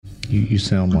You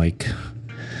sound like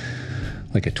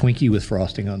a Twinkie with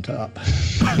frosting on top.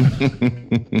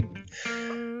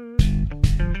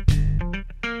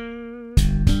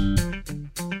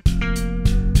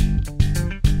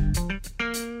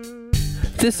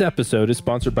 This episode is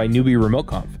sponsored by Newbie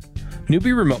RemoteConf.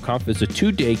 Newbie RemoteConf is a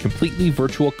 2-day completely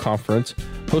virtual conference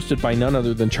hosted by none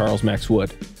other than Charles Max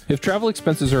Wood. If travel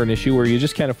expenses are an issue or you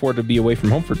just can't afford to be away from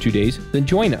home for 2 days, then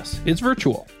join us. It's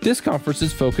virtual. This conference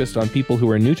is focused on people who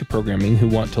are new to programming who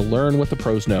want to learn what the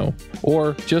pros know,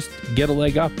 or just get a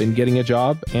leg up in getting a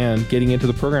job and getting into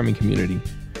the programming community.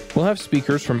 We'll have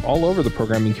speakers from all over the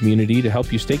programming community to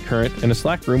help you stay current, and a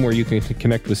Slack room where you can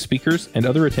connect with speakers and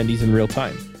other attendees in real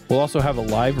time. We'll also have a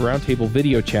live roundtable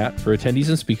video chat for attendees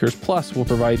and speakers, plus we'll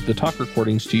provide the talk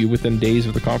recordings to you within days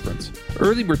of the conference.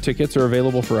 Early bird tickets are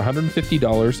available for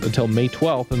 $150 until May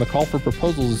 12th, and the call for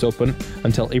proposals is open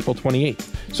until April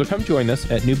 28th. So come join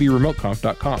us at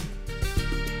newbieremoteconf.com.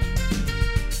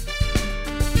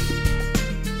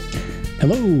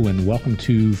 Hello, and welcome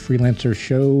to Freelancer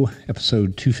Show,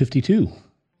 episode 252.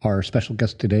 Our special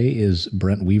guest today is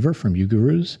Brent Weaver from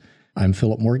uGurus. I'm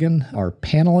Philip Morgan. Our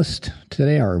panelist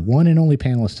today, our one and only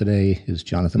panelist today, is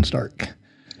Jonathan Stark.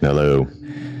 Hello.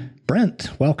 Brent,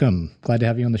 welcome. Glad to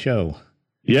have you on the show.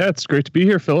 Yeah, it's great to be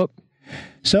here, Philip.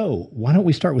 So why don't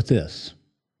we start with this?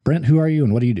 Brent, who are you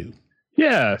and what do you do?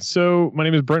 Yeah, so my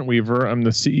name is Brent Weaver. I'm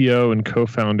the CEO and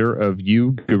co-founder of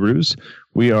uGurus.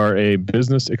 We are a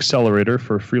business accelerator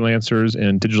for freelancers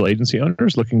and digital agency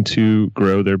owners looking to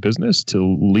grow their business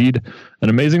to lead an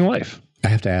amazing life. I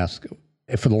have to ask,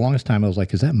 for the longest time, I was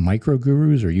like, is that Micro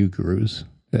Gurus or uGurus?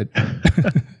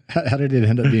 How did it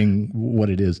end up being what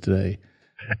it is today?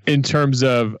 In terms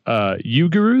of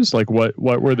uGurus, like what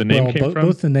where the name came from?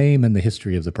 Both the name and the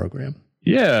history of the program.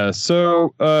 Yeah,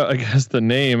 so I guess the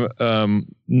name,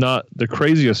 not the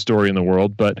craziest story in the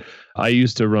world, but I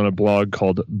used to run a blog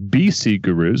called BC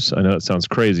Gurus. I know it sounds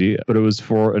crazy, but it was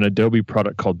for an Adobe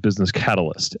product called Business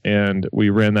Catalyst. And we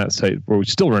ran that site, or we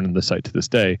still run the site to this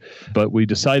day. But we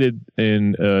decided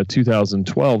in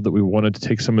 2012 that we wanted to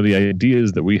take some of the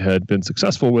ideas that we had been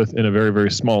successful with in a very,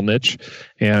 very small niche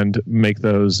and make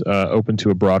those open to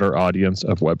a broader audience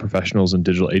of web professionals and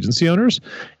digital agency owners.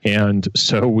 And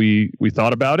so we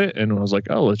thought about it and I was like,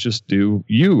 oh, let's just do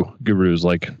uGurus.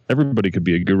 Like everybody could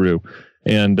be a guru.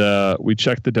 And we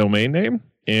checked the domain name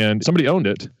and somebody owned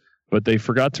it, but they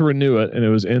forgot to renew it. And it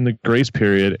was in the grace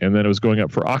period and then it was going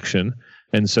up for auction.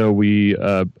 And so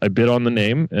I bid on the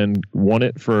name and won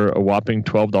it for a whopping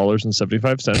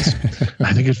 $12.75.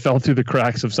 I think it fell through the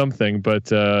cracks of something, but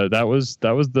that was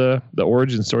the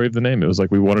origin story of the name. It was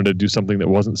like we wanted to do something that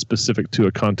wasn't specific to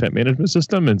a content management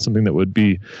system and something that would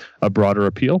be a broader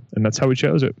appeal. And that's how we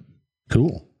chose it.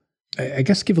 Cool. I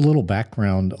guess give a little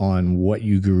background on what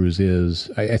uGurus is.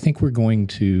 I think we're going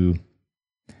to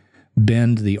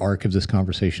bend the arc of this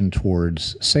conversation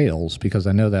towards sales because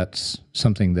I know that's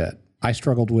something that I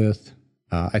struggled with.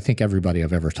 I think everybody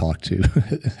I've ever talked to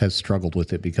has struggled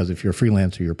with it because if you're a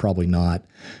freelancer, you're probably not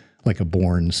like a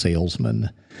born salesman.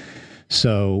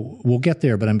 So we'll get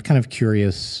there, but I'm kind of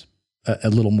curious a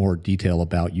little more detail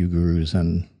about uGurus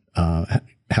and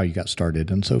how you got started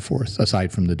and so forth,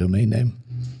 aside from the domain name.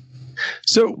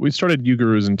 So we started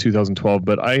uGurus in 2012,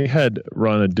 but I had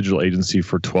run a digital agency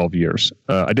for 12 years.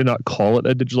 I did not call it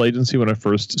a digital agency when I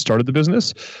first started the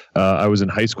business. I was in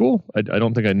high school. I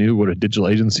don't think I knew what a digital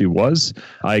agency was.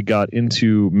 I got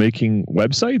into making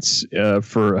websites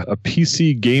for a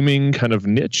PC gaming kind of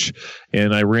niche,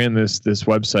 and I ran this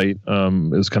website.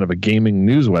 It was kind of a gaming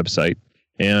news website,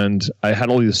 and I had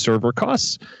all these server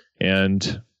costs,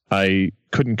 and I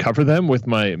couldn't cover them with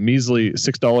my measly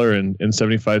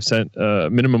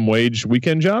 $6.75 minimum wage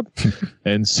weekend job.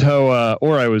 And so,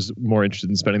 or I was more interested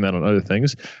in spending that on other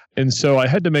things. And so I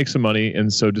had to make some money.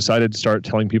 And so decided to start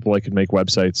telling people I could make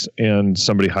websites. And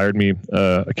somebody hired me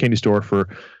a candy store for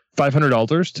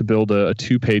 $500 to build a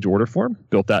 2-page order form.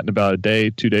 Built that in about a day,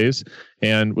 2 days,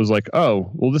 and was like,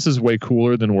 oh, well, this is way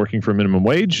cooler than working for minimum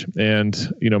wage. And,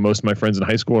 you know, most of my friends in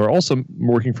high school are also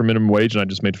working for minimum wage, and I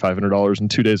just made $500 in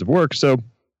 2 days of work. So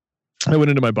I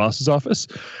went into my boss's office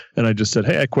and I just said,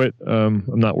 hey, I quit. I'm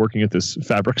not working at this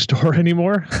fabric store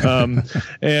anymore. And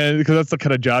because that's the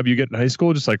kind of job you get in high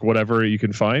school, just like whatever you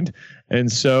can find.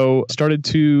 And so started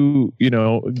to,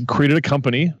 created a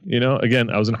company,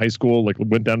 again, I was in high school, like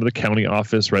went down to the county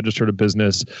office, registered a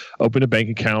business, opened a bank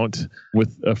account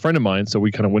with a friend of mine. So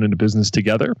we kind of went into business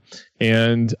together.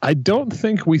 And I don't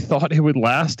think we thought it would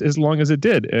last as long as it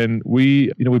did. And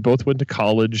we both went to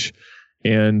college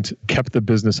and kept the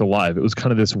business alive. It was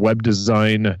kind of this web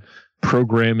design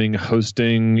programming,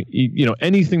 hosting,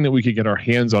 anything that we could get our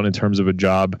hands on in terms of a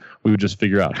job, we would just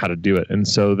figure out how to do it. And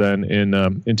so then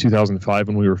in 2005,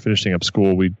 when we were finishing up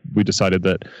school, we decided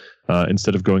that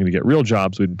instead of going to get real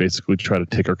jobs, we'd basically try to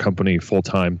take our company full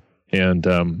time. And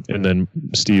then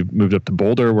Steve moved up to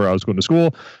Boulder, where I was going to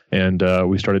school, and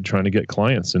we started trying to get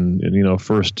clients. And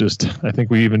first, I think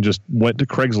we even just went to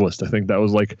Craigslist. I think that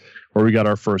was like where we got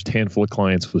our first handful of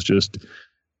clients, was just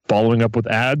following up with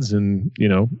ads and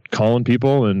calling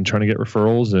people and trying to get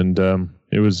referrals. And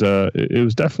it was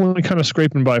definitely kind of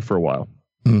scraping by for a while.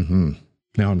 Mm-hmm.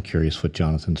 Now I'm curious what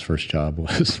Jonathan's first job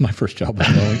was. My first job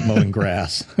was mowing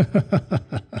grass.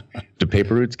 Do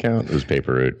Paper Routes count? It was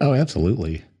Paper Route. Oh,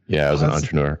 absolutely. Yeah, I was an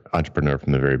entrepreneur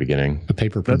from the very beginning. The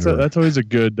paperpreneur. That's always a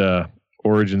good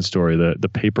origin story. The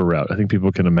paper route. I think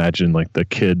people can imagine like the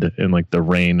kid in like the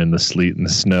rain and the sleet and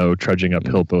the snow trudging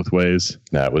uphill both ways.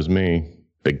 That was me.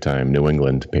 Big time New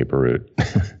England paper route.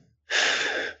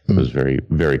 It was very,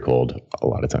 very cold a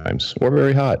lot of times, or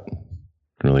very hot. It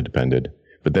really depended.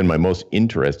 But then my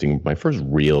first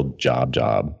real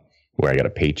job where I got a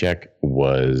paycheck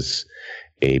was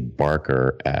a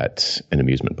barker at an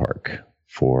amusement park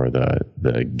for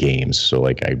the games. So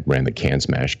like I ran the Can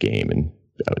Smash game, and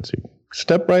I would say,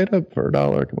 step right up for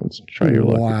 $1. Let's try your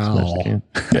luck. Wow. Smash the can.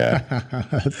 Yeah.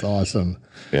 That's awesome.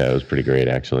 Yeah, it was pretty great,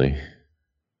 actually.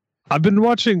 I've been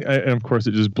watching, and of course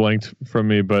it just blanked from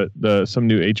me, but some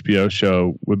new HBO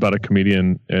show about a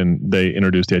comedian, and they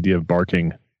introduced the idea of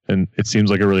barking. And it seems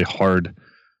like a really hard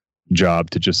job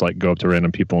to just like go up to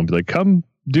random people and be like, come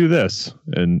do this.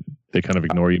 And they kind of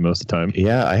ignore you most of the time.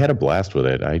 Yeah, I had a blast with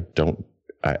it. I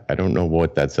don't know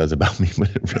what that says about me, but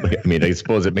it really, I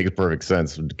suppose it makes perfect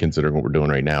sense considering what we're doing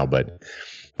right now, but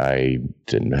I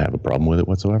didn't have a problem with it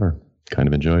whatsoever. Kind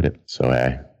of enjoyed it. So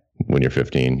when you're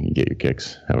 15, you get your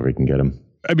kicks however you can get them.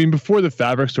 I mean, before the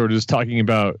fabric store, just talking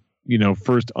about,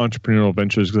 first entrepreneurial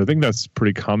ventures, because I think that's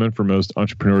pretty common for most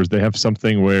entrepreneurs. They have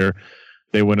something where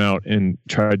they went out and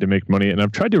tried to make money. And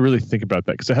I've tried to really think about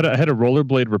that, because I had a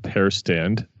rollerblade repair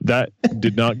stand that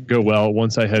did not go well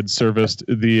once I had serviced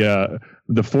the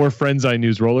 4 friends I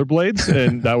knew's rollerblades,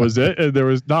 and that was it. And there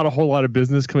was not a whole lot of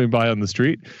business coming by on the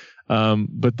street.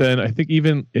 But then I think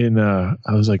even in, I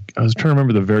was trying to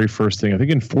remember the very first thing. I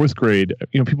think in 4th grade,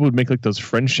 people would make like those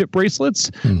friendship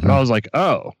bracelets. Mm-hmm. And I was like,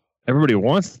 oh, everybody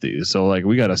wants these. So like,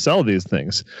 we got to sell these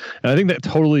things. And I think that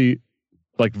totally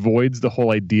like voids the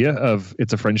whole idea of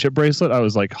it's a friendship bracelet. I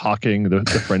was like hawking the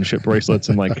friendship bracelets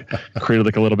and like created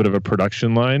like a little bit of a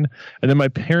production line. And then my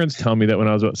parents tell me that when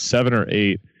I was about 7 or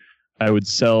 8, I would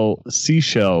sell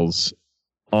seashells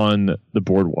on the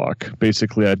boardwalk.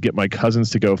 Basically, I'd get my cousins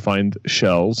to go find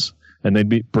shells, and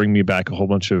they'd bring me back a whole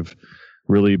bunch of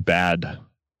really bad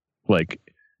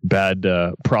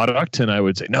product, and I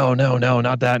would say, no,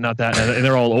 not that. And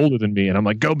they're all older than me, and I'm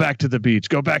like, go back to the beach,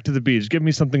 give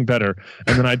me something better.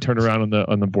 And then I'd turn around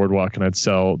on the boardwalk and I'd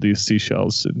sell these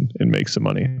seashells and make some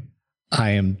money.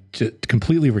 I am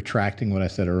completely retracting what I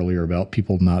said earlier about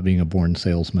people not being a born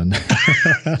salesman.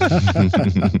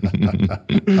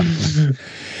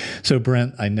 So,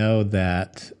 Brent, I know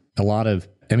that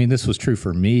this was true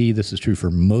for me. This is true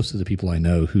for most of the people I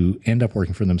know who end up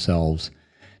working for themselves,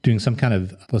 doing some kind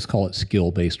of, let's call it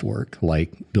skill-based work,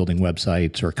 like building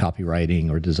websites or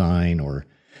copywriting or design or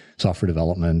software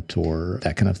development or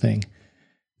that kind of thing.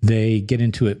 They get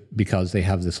into it because they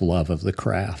have this love of the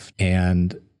craft,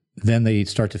 and then they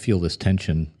start to feel this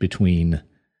tension between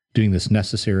doing this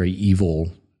necessary evil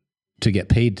to get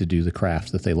paid to do the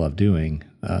craft that they love doing.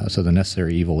 So the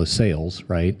necessary evil is sales,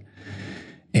 right?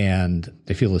 And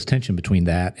they feel this tension between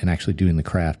that and actually doing the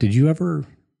craft. Did you ever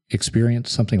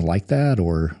experience something like that,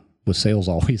 or was sales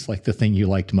always like the thing you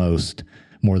liked most,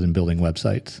 more than building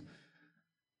websites?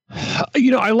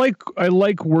 I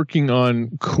like working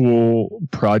on cool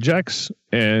projects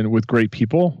and with great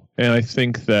people. And I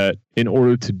think that in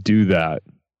order to do that,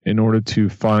 in order to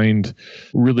find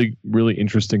really, really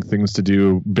interesting things to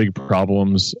do, big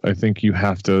problems, I think you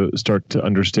have to start to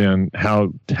understand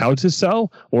how to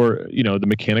sell, or, the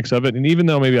mechanics of it. And even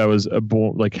though maybe I was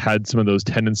had some of those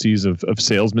tendencies of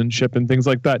salesmanship and things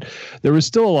like that, there was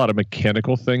still a lot of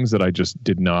mechanical things that I just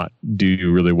did not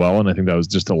do really well. And I think that was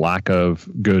just a lack of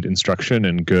good instruction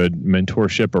and good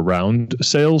mentorship around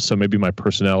sales. So maybe my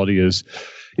personality is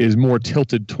more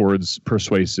tilted towards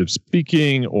persuasive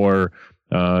speaking, or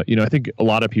I think a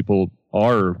lot of people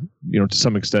are, to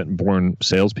some extent, born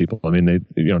salespeople. I mean, they,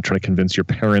 try to convince your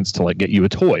parents to get you a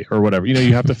toy or whatever.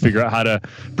 You have to figure out how to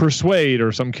persuade,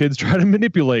 or some kids try to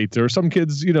manipulate, or some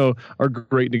kids, are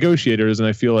great negotiators. And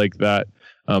I feel like that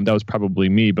That was probably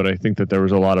me, but I think that there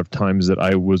was a lot of times that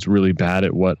I was really bad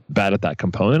at that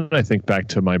component. I think back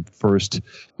to my first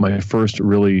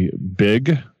really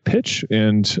big pitch,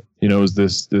 and it was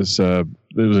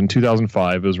it was in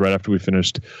 2005. It was right after we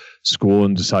finished school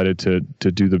and decided to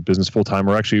do the business full time.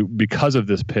 Or actually, because of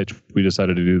this pitch, we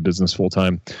decided to do the business full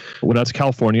time. Went out to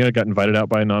California. I got invited out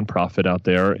by a nonprofit out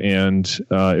there, and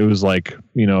it was like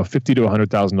 $50,000 to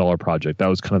 $100,000 project. That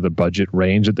was kind of the budget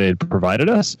range that they had provided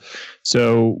us.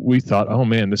 So we thought, oh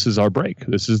man, this is our break.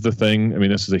 This is the thing. I mean,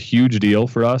 this is a huge deal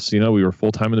for us. We were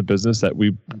full time in the business. That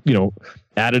we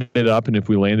added it up, and if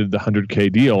we landed the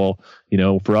 $100K deal,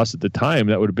 for us at the time,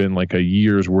 that would have been like a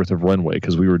year's worth of runway,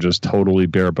 because we were just totally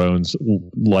bare bones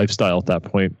lifestyle at that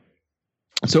point.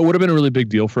 So it would have been a really big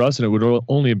deal for us, and it would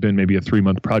only have been maybe a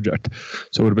 3-month project.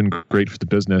 So it would have been great for the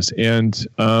business. And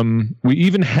we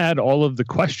even had all of the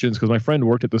questions, because my friend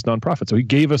worked at this nonprofit. So he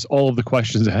gave us all of the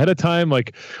questions ahead of time.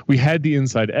 Like, we had the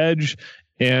inside edge,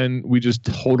 and we just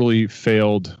totally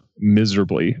failed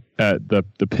miserably at the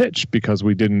pitch, because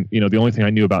we didn't, the only thing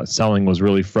I knew about selling was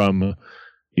really from,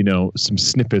 some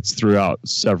snippets throughout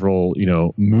several,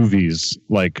 movies,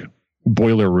 like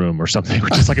Boiler Room or something,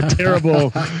 which is like a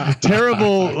terrible,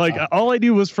 like, all I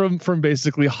knew was from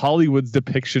basically Hollywood's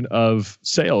depiction of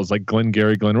sales, like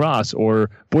Glengarry Glen Ross or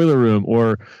Boiler Room,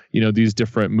 or these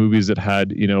different movies that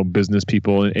had business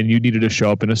people, and you needed to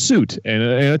show up in a suit and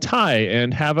a tie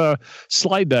and have a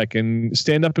slide deck and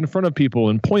stand up in front of people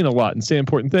and point a lot and say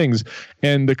important things.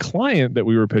 And the client that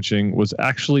we were pitching was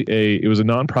actually it was a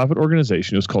nonprofit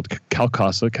organization. It was called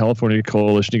CalCASA, California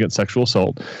Coalition Against Sexual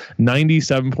Assault.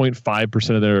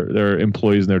 97.5% of their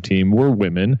employees in their team were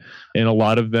women, and a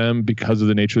lot of them, because of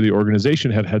the nature of the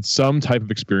organization, had some type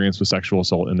of experience with sexual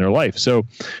assault in their life. So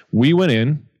we went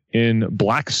in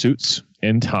black suits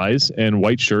and ties and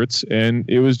white shirts, and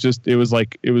it was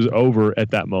over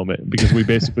at that moment, because we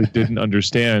basically didn't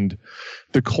understand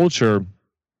the culture.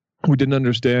 We didn't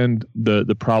understand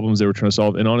the problems they were trying to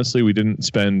solve, and honestly, we didn't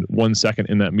spend 1 second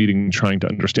in that meeting trying to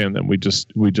understand them. We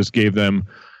just gave them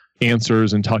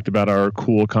answers and talked about our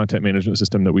cool content management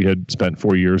system that we had spent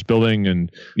 4 years building,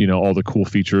 and all the cool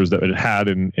features that it had,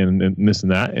 and this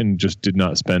and that, and just did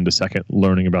not spend a second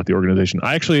learning about the organization.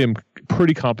 I actually am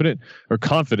pretty confident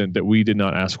that we did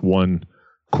not ask one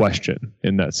question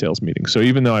in that sales meeting. So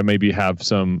even though I maybe have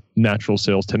some natural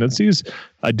sales tendencies,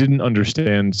 I didn't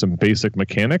understand some basic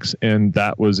mechanics, and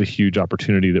that was a huge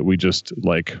opportunity that we just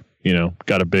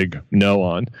got a big no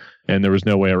on, and there was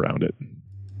no way around it.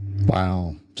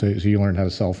 Wow. So you learned how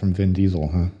to sell from Vin Diesel,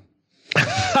 huh?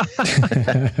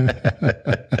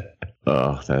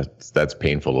 Oh, that's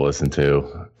painful to listen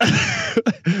to.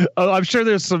 Oh, I'm sure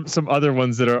there's some other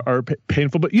ones that are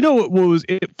painful, but what was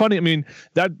funny? I mean,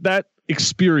 that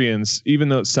experience, even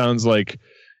though it sounds like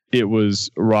it was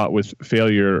wrought with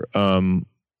failure,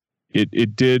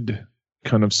 it did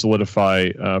kind of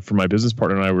solidify for my business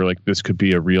partner and I. Were like, this could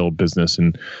be a real business,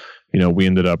 and we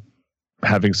ended up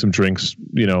having some drinks,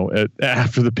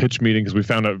 after the pitch meeting, because we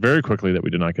found out very quickly that we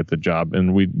did not get the job,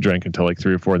 and we drank until like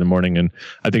 3 or 4 in the morning. And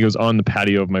I think it was on the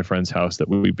patio of my friend's house that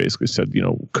we basically said,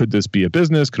 could this be a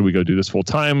business? Could we go do this full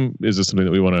time? Is this something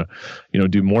that we want to,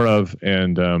 do more of?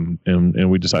 And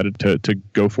we decided to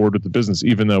go forward with the business,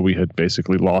 even though we had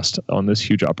basically lost on this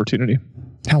huge opportunity.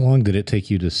 How long did it take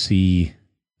you to see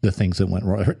the things that went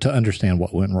wrong, to understand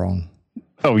what went wrong?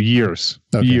 Oh, years.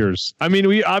 Okay. Years. I mean,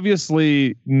 we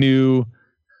obviously knew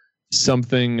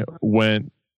something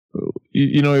went,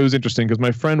 it was interesting because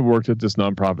my friend worked at this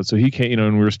nonprofit. So he came,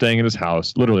 and we were staying in his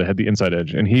house, literally had the inside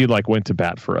edge, and he went to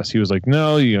bat for us. He was like,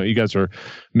 no, you guys are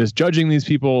misjudging these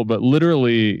people. But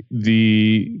literally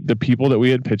the people that we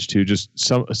had pitched to, just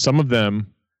some of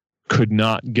them could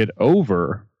not get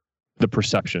over the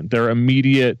perception. Their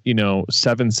immediate,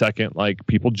 7-second,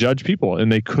 people judge people,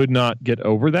 and they could not get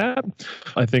over that.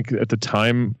 I think at the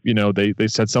time, they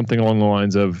said something along the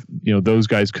lines of, those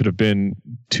guys could have been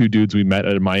 2 dudes we met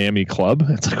at a Miami club.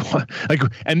 It's like, what?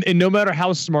 And no matter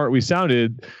how smart we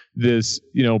sounded, this,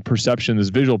 perception, this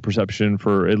visual perception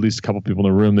for at least a couple people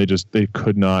in the room, they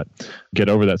could not get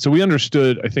over that. So we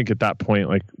understood, I think at that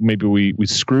point, maybe we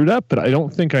screwed up, but I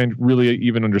don't think I really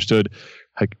even understood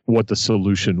what the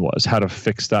solution was, how to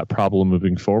fix that problem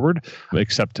moving forward,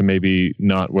 except to maybe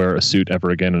not wear a suit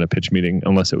ever again in a pitch meeting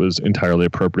unless it was entirely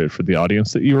appropriate for the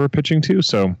audience that you were pitching to.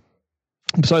 So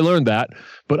I learned that,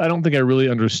 but I don't think I really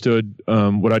understood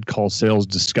what I'd call sales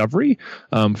discovery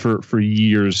for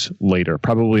years later,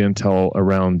 probably until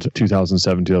around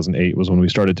 2007, 2008 was when we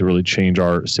started to really change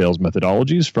our sales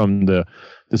methodologies from the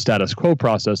status quo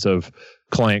process of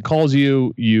client calls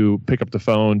you, you pick up the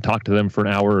phone, talk to them for an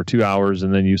hour or 2 hours,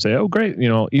 and then you say, oh, great,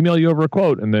 email you over a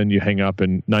quote, and then you hang up,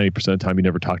 and 90% of the time you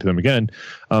never talk to them again.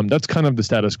 That's kind of the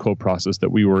status quo process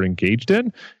that we were engaged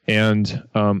in. And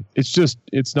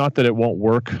it's not that it won't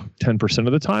work 10%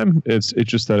 of the time. It's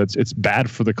just that it's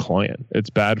bad for the client. It's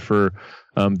bad for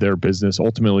their business.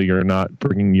 Ultimately, you're not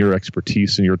bringing your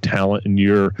expertise and your talent and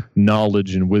your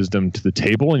knowledge and wisdom to the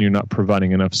table, and you're not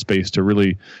providing enough space to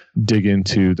really dig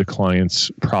into the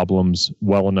client's problems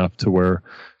well enough to where,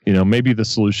 maybe the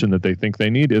solution that they think they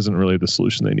need isn't really the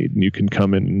solution they need. And you can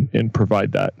come in and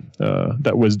provide that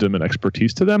wisdom and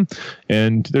expertise to them.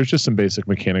 And there's just some basic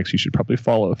mechanics you should probably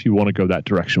follow if you want to go that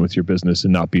direction with your business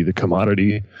and not be the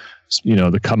commodity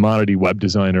web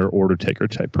designer, order taker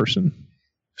type person.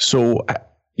 So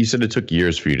you said it took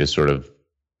years for you to sort of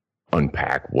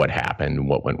unpack what happened,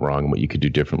 what went wrong, and what you could do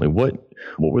differently. What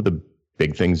were the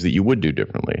big things that you would do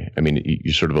differently? I mean,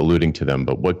 you're sort of alluding to them,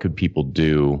 but what could people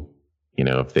do,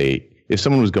 if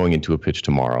someone was going into a pitch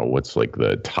tomorrow, what's like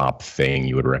the top thing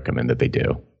you would recommend that they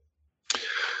do?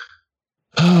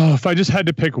 If I just had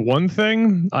to pick one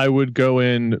thing, I would go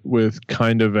in with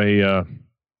kind of a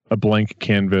blank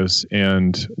canvas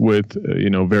and with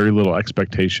very little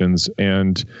expectations,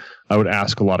 and I would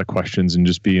ask a lot of questions and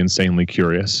just be insanely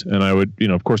curious. And I would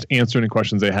of course answer any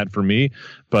questions they had for me,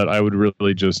 but I would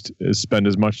really just spend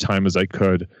as much time as I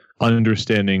could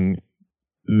understanding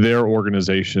their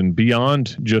organization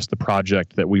beyond just the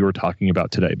project that we were talking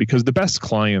about today, because the best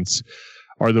clients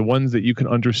are the ones that you can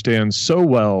understand so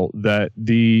well that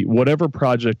whatever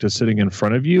project is sitting in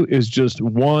front of you is just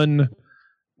one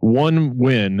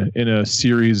win in a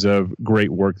series of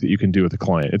great work that you can do with a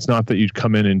client. It's not that you'd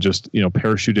come in and just,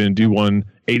 parachute in, do one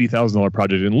 $80,000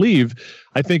 project and leave.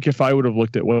 I think if I would have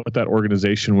looked at what that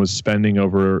organization was spending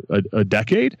over a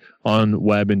decade on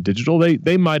web and digital,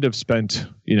 they might have spent,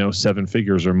 7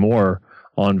 figures or more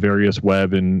on various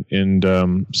web and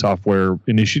software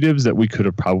initiatives that we could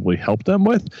have probably helped them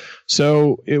with.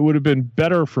 So it would have been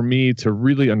better for me to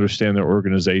really understand their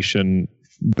organization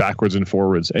backwards and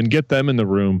forwards and get them in the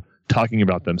room talking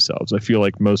about themselves. I feel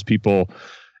like most people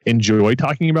enjoy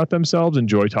talking about themselves,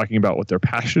 enjoy talking about what they're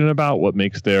passionate about, what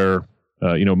makes their,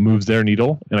 moves their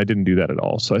needle. And I didn't do that at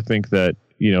all. So I think that,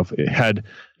 if it had,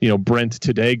 Brent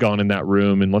today gone in that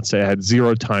room and let's say I had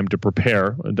 0 time to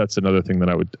prepare, that's another thing that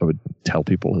I would tell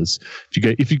people is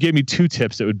if you gave me 2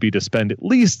 tips, it would be to spend at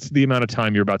least the amount of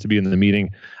time you're about to be in the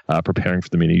meeting preparing for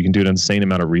the meeting. You can do an insane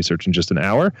amount of research in just an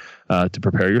hour to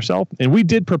prepare yourself. And we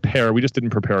did prepare. We just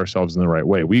didn't prepare ourselves in the right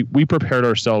way. We prepared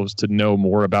ourselves to know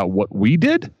more about what we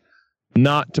did,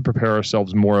 not to prepare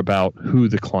ourselves more about who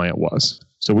the client was.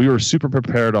 So we were super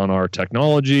prepared on our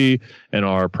technology and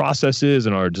our processes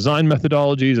and our design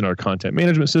methodologies and our content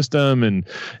management system and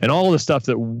all the stuff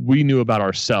that we knew about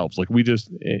ourselves. Like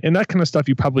and that kind of stuff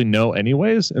you probably know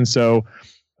anyways. And so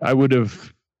I would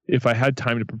have, if I had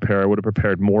time to prepare, I would have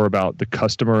prepared more about the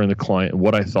customer and the client and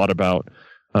what I thought about,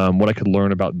 what I could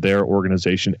learn about their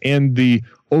organization and the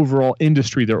overall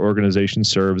industry their organization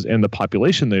serves and the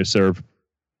population they serve.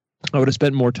 I would have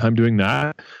spent more time doing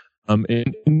that.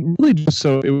 And really just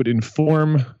so it would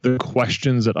inform the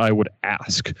questions that I would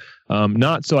ask,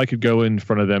 not so I could go in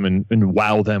front of them and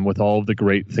wow them with all of the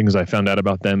great things I found out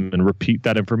about them and repeat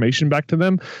that information back to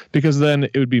them, because then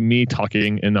it would be me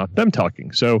talking and not them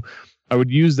talking. So I would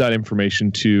use that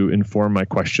information to inform my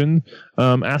question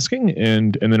asking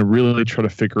and then really try to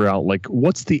figure out like,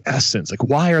 what's the essence? Like,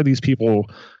 why are these people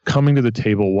coming to the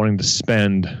table wanting to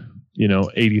spend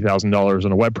 $80,000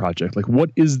 on a web project? Like,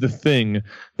 what is the thing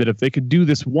that if they could do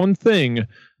this one thing,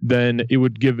 then it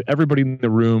would give everybody in the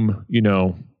room,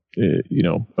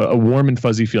 a warm and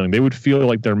fuzzy feeling. They would feel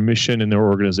like their mission and their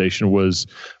organization was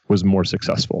more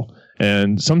successful.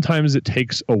 And sometimes it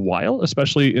takes a while,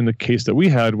 especially in the case that we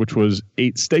had, which was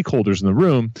 8 stakeholders in the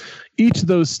room. Each of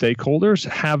those stakeholders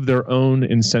have their own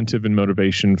incentive and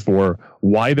motivation for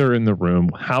why they're in the room,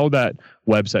 how that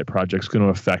website project is going to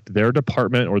affect their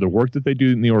department or the work that they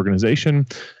do in the organization.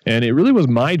 And it really was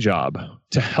my job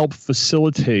to help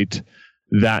facilitate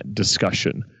that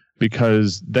discussion,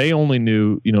 because they only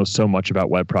knew, so much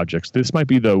about web projects. This might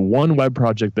be the one web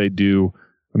project they do,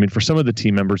 for some of the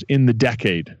team members in the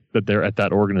decade that they're at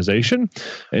that organization.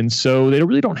 And so they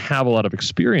really don't have a lot of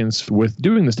experience with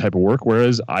doing this type of work,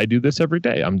 whereas I do this every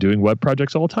day. I'm doing web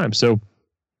projects all the time. So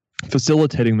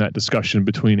facilitating that discussion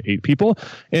between 8 people.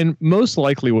 And most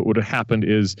likely what would have happened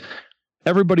is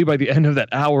everybody by the end of that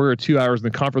hour or 2 hours in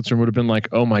the conference room would have been like,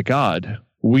 oh my God,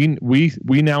 we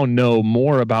now know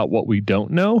more about what we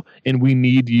don't know, and we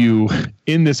need you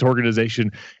in this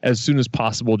organization as soon as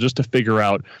possible just to figure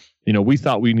out, we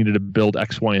thought we needed to build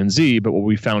X, Y, and Z, but what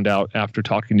we found out after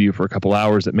talking to you for a couple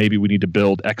hours that maybe we need to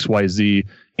build X, Y, Z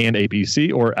and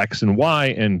ABC, or X and Y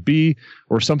and B,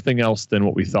 or something else than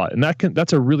what we thought. And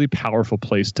that's a really powerful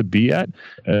place to be at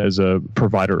as a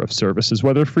provider of services,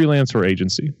 whether freelance or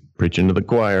agency. Preaching to the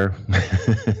choir.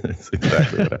 That's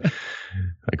exactly what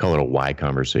I call it, a why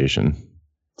conversation.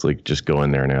 It's like just go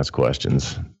in there and ask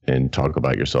questions and talk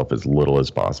about yourself as little as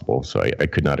possible. So I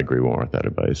could not agree more with that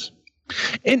advice.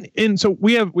 And so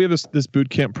we have this boot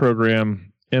camp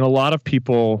program, and a lot of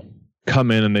people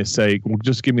come in and they say, well,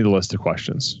 just give me the list of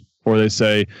questions. Or they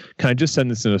say, can I just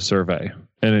send this in a survey?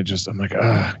 And I'm like,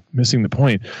 missing the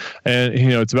point. And,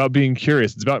 it's about being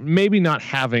curious. It's about maybe not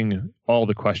having all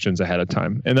the questions ahead of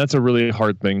time. And that's a really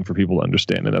hard thing for people to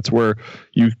understand. And that's where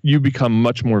you become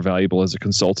much more valuable as a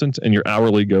consultant, and your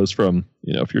hourly goes from,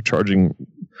 if you're charging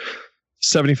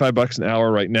 $75 an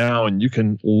hour right now, and you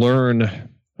can learn,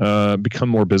 become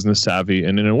more business savvy,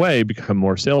 and in a way become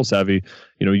more sales savvy,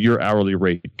 your hourly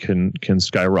rate can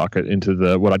skyrocket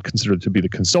into what I'd consider to be the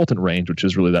consultant range, which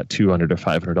is really that $200 to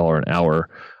 $500 an hour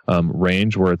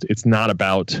range, where it's not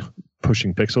about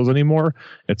pushing pixels anymore.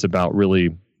 It's about really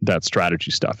that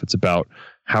strategy stuff. It's about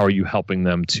how are you helping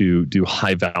them to do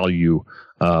high value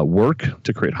work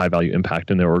to create high value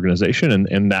impact in their organization,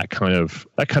 and that kind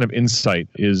of insight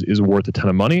is worth a ton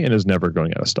of money and is never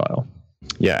going out of style.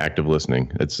 Yeah, active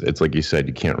listening. It's like you said,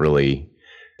 you can't really.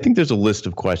 I think there's a list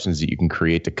of questions that you can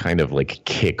create to kind of like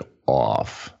kick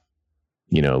off,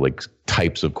 like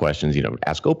types of questions.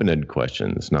 Ask open-ended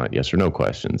questions, not yes or no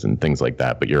questions, and things like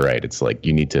that. But you're right. It's like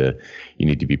you need to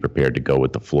be prepared to go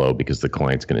with the flow, because the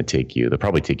client's going to they'll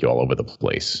probably take you all over the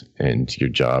place. And your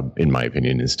job, in my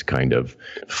opinion, is to kind of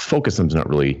focus them. It's not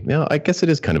really. I guess it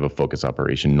is kind of a focus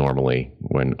operation normally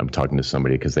when I'm talking to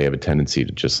somebody, because they have a tendency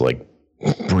to just like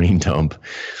brain dump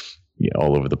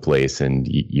all over the place, and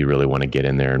you really want to get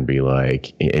in there and be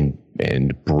like,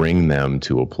 and bring them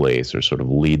to a place, or sort of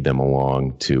lead them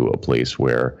along to a place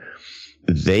where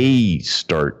they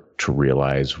start to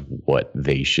realize what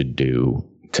they should do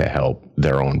to help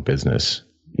their own business.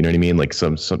 You know what I mean? Like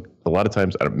a lot of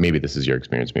times, maybe this is your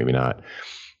experience, maybe not,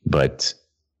 but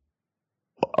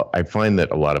I find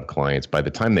that a lot of clients, by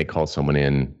the time they call someone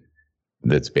in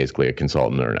that's basically a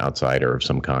consultant or an outsider of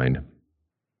some kind,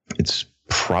 it's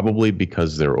probably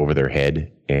because they're over their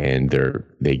head and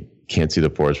they can't see the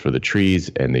forest for the trees,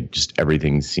 and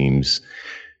everything seems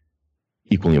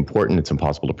equally important. It's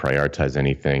impossible to prioritize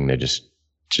anything. They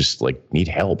just like need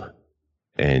help,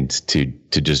 and to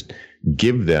just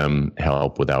give them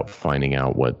help without finding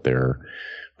out what their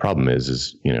problem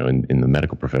is in the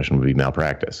medical profession would be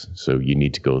malpractice. So you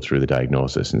need to go through the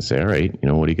diagnosis and say, all right,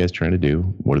 what are you guys trying to do?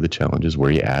 What are the challenges? Where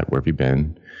are you at? Where have you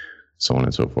been? So on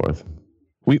and so forth.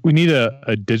 We need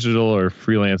a digital or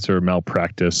freelancer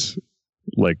malpractice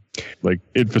like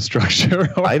infrastructure.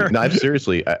 I've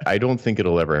seriously, I don't think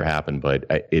it'll ever happen, but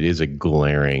it is a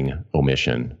glaring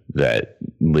omission that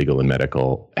legal and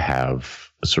medical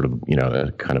have a sort of,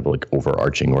 a kind of like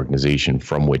overarching organization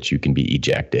from which you can be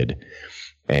ejected.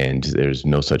 And there's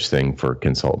no such thing for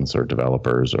consultants or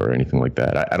developers or anything like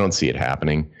that. I don't see it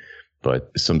happening,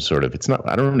 but some sort of,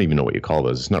 I don't even know what you call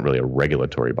those. It's not really a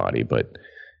regulatory body, but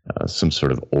some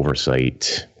sort of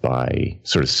oversight by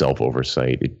sort of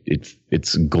self-oversight.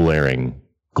 It's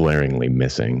glaringly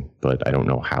missing, but I don't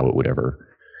know how it would ever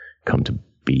come to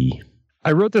be.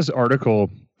 I wrote this article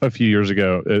a few years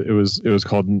ago. It was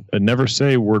called "Never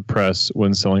Say WordPress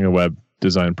When Selling a Web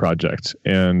Design Project,"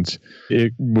 and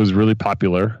it was really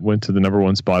popular. Went to the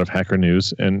 #1 spot of Hacker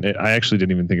News, and I actually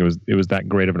didn't even think it was that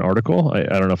great of an article. I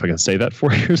don't know if I can say that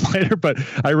 4 years later, but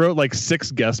I wrote like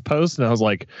 6 guest posts, and I was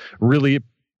like really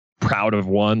proud of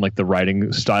one, like the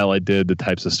writing style I did, the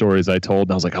types of stories I told.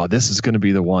 And I was like, oh, this is going to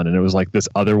be the one. And it was like this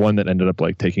other one that ended up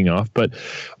like taking off. But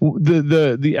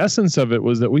the essence of it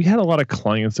was that we had a lot of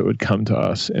clients that would come to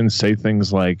us and say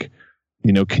things like,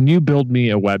 can you build me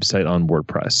a website on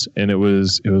WordPress? And it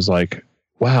was like,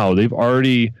 wow, they've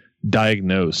already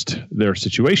diagnosed their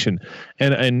situation.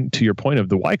 And to your point of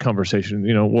the why conversation,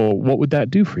 well, what would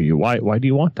that do for you? Why do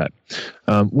you want that?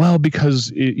 Well,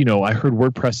 because I heard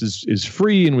WordPress is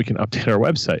free and we can update our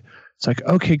website. It's like,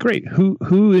 okay, great.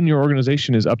 Who in your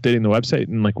organization is updating the website,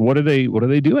 and like what are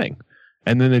they doing?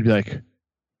 And then they'd be like,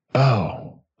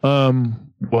 oh,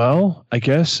 well, I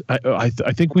guess I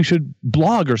think we should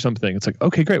blog or something. It's like,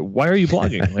 okay, great. Why are you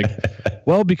blogging? Like,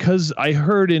 well, because I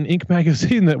heard in Inc.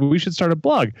 magazine that we should start a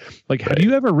blog. Like, have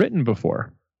you ever written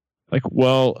before? Like,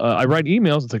 well, I write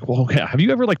emails. It's like, well, okay, have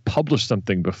you ever like published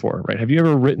something before, right? Have you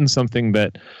ever written something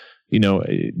that,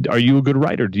 are you a good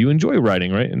writer? Do you enjoy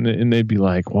writing, right? And they'd be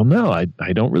like, well, no,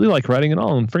 I don't really like writing at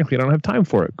all. And frankly, I don't have time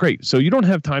for it. Great. So you don't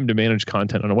have time to manage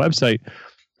content on a website.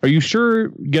 Are you sure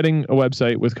getting a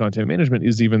website with content management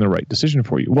is even the right decision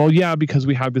for you? Well, yeah, because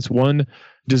we have this one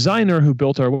designer who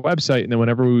built our website, and then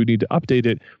whenever we would need to update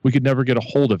it, we could never get a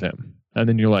hold of him. And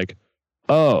then you're like,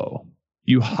 oh,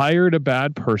 you hired a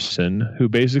bad person who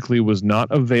basically was not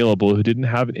available, who didn't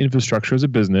have an infrastructure as a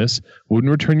business,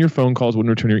 wouldn't return your phone calls, wouldn't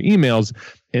return your emails,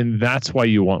 and that's why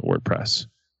you want WordPress.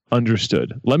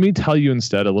 Understood. Let me tell you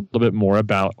instead a little bit more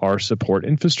about our support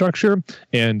infrastructure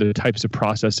and the types of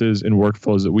processes and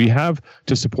workflows that we have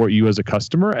to support you as a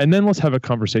customer. And then let's have a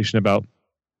conversation about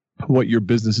what your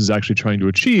business is actually trying to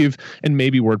achieve. And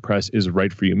maybe WordPress is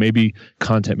right for you. Maybe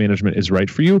content management is right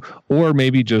for you, or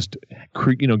maybe just,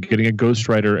 getting a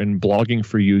ghostwriter and blogging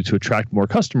for you to attract more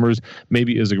customers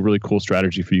maybe is a really cool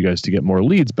strategy for you guys to get more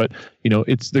leads. But,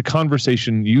 it's the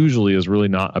conversation usually is really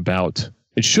not about,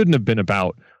 it shouldn't have been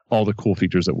about all the cool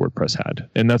features that WordPress had.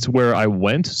 And that's where I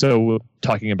went. So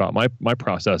talking about my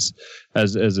process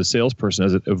as a salesperson,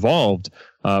 as it evolved,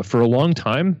 for a long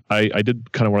time, I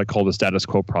did kind of what I call the status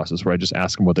quo process, where I just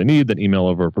ask them what they need, then email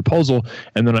over a proposal.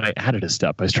 And then I added a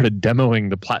step. I started demoing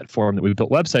the platform that we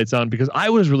built websites on, because I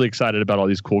was really excited about all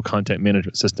these cool content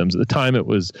management systems. At the time, it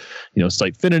was,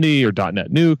 Sitefinity or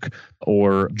 .NET Nuke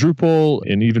or Drupal,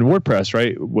 and even WordPress,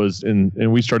 right?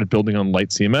 And we started building on Light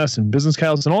CMS and Business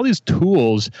Catalyst and all these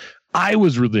tools I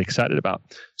was really excited about.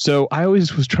 So I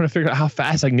always was trying to figure out how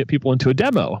fast I can get people into a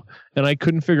demo. And I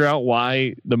couldn't figure out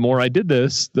why the more I did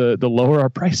this, the lower our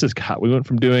prices got. We went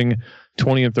from doing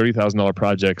 $20,000 and $30,000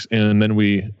 projects. And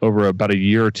then over about a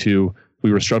year or two,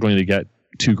 we were struggling to get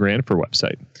 $2,000 for a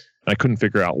website. And I couldn't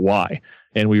figure out why.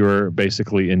 And we were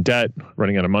basically in debt,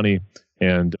 running out of money,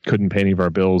 and couldn't pay any of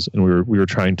our bills. And we were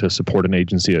trying to support an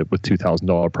agency with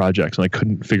 $2,000 projects, and I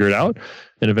couldn't figure it out.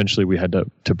 And eventually we had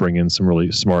to bring in some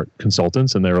really smart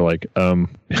consultants, and they were like,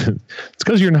 it's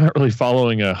because you're not really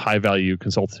following a high value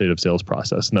consultative sales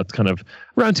process. And that's kind of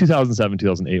around 2007,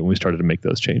 2008 when we started to make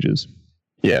those changes.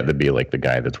 Yeah, that'd be like the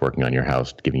guy that's working on your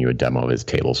house giving you a demo of his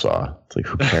table saw. It's like,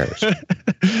 who cares?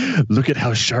 Look at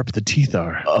how sharp the teeth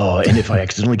are. Oh, and if I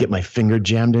accidentally get my finger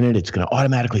jammed in it, it's going to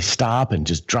automatically stop and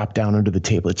just drop down under the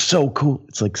table. It's so cool.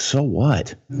 It's like, so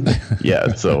what?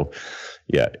 Yeah. So,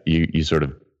 yeah, you sort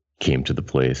of came to the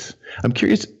place. I'm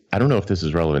curious. I don't know if this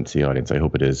is relevant to the audience. I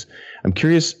hope it is. I'm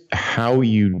curious how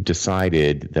you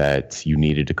decided that you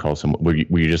needed to call someone. Were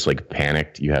you just like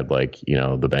panicked? You had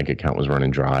the bank account was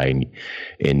running dry,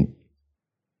 and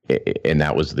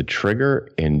that was the trigger.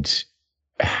 And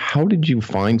how did you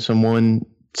find someone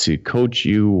to coach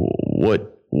you?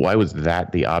 Why was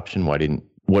that the option?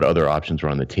 What other options were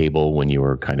on the table when you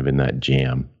were kind of in that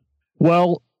jam?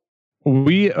 Well,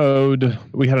 we had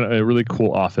a really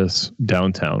cool office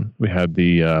downtown. We had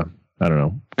the,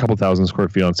 couple thousand square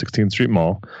feet on 16th Street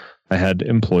Mall. I had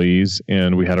employees,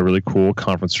 and we had a really cool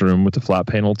conference room with a flat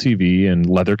panel TV and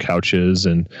leather couches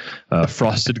and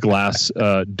frosted glass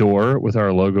door with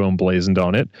our logo emblazoned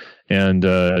on it, and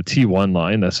a T1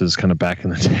 line. This is kind of back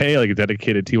in the day, like a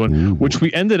dedicated T1, Ooh. Which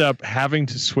we ended up having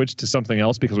to switch to something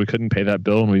else because we couldn't pay that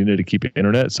bill and we needed to keep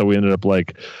internet. So we ended up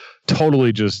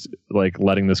totally just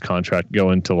letting this contract go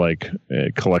into a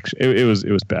collection. It was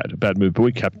a bad move, but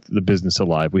we kept the business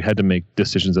alive. We had to make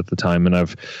decisions at the time, and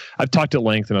I've talked at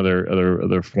length in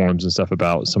other forums and stuff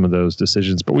about some of those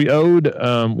decisions. But we owed,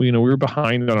 we were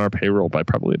behind on our payroll by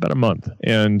probably about a month,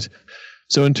 and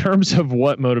so in terms of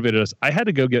what motivated us, I had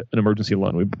to go get an emergency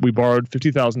loan. We borrowed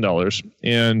 $50,000,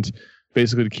 and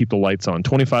basically to keep the lights on.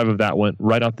 25 of that went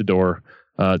right out the door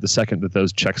the second that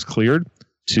those checks cleared,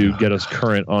 to get us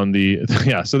current on the,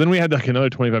 yeah. So then we had another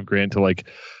 $25,000 to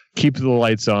keep the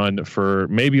lights on for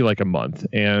maybe a month.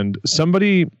 And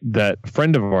that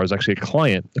friend of ours, actually a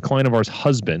client of ours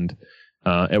husband,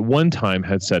 at one time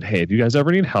had said, hey, if you guys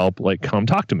ever need help, come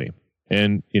talk to me.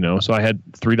 And, so I had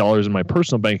 $3 in my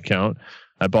personal bank account.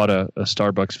 I bought a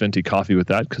Starbucks venti coffee with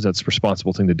that because that's a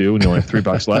responsible thing to do when you only have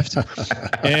 $3 left.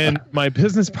 And my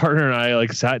business partner and I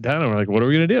sat down and we're like, what are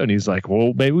we going to do? And he's like,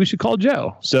 well, maybe we should call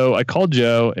Joe. So I called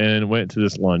Joe and went to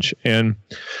this lunch. And,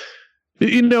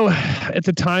 at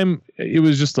the time it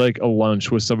was just a lunch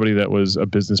with somebody that was a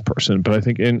business person. But I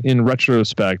think in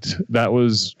retrospect, that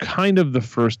was kind of the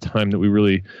first time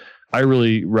that I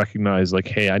really recognized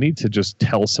hey, I need to just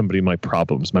tell somebody my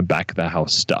problems, my back of the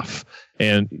house stuff.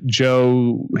 And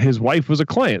Joe, his wife was a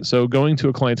client. So going to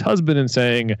a client's husband and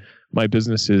saying, my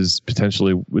business is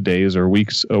potentially days or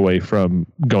weeks away from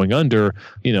going under,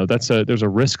 there's a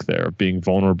risk there of being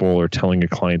vulnerable or telling a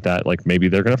client that like maybe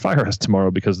they're going to fire us tomorrow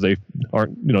because they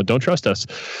don't trust us.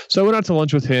 So I went out to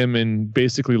lunch with him and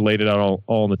basically laid it out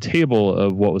all on the table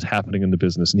of what was happening in the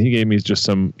business. And he gave me just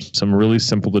some really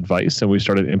simple advice, and we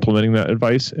started implementing that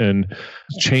advice, and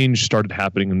change started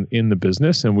happening in the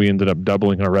business. And we ended up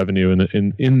doubling our revenue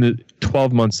in the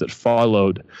 12 months that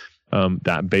followed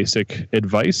that basic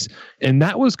advice. And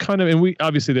that was and we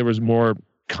obviously there was more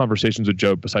conversations with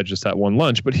Joe besides just that one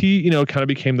lunch, but he, kind of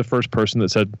became the first person that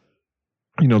said,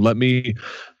 let me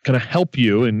kind of help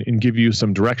you and give you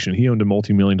some direction. He owned a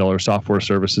multi-million-dollar software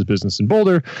services business in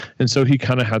Boulder. And so he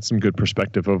kind of had some good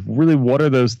perspective of really what are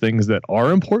those things that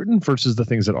are important versus the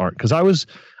things that aren't. Because I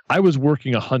was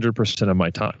working 100% of my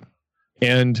time.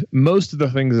 And most of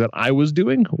the things that I was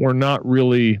doing were not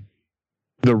really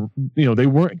they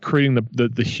weren't creating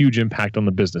the huge impact on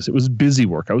the business. It was busy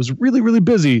work. I was really, really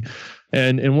busy.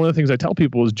 And one of the things I tell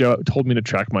people is Joe told me to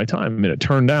track my time. And it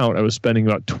turned out I was spending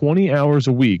about 20 hours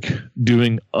a week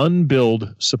doing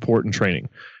unbilled support and training.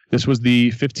 This was the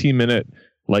 15-minute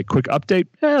quick update.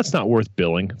 It's not worth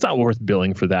billing. It's not worth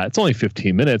billing for that. It's only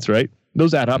 15 minutes, right?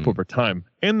 Those add up over time.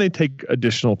 And they take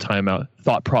additional time out,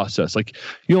 thought process. Like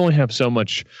you only have so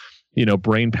much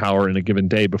brain power in a given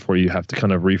day before you have to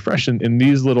kind of refresh. And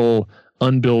these little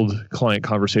unbilled client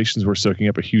conversations were soaking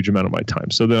up a huge amount of my time.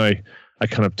 So then I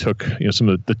kind of took, some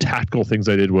of the tactical things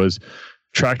I did was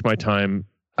tracked my time,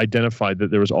 identified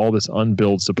that there was all this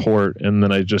unbilled support. And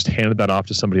then I just handed that off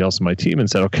to somebody else in my team and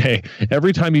said, okay,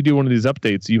 every time you do one of these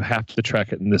updates, you have to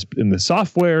track it in the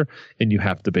software and you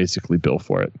have to basically bill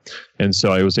for it. And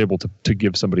so I was able to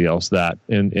give somebody else that.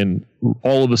 And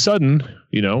all of a sudden,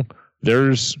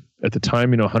 there's, at the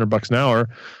time, $100 an hour,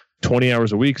 20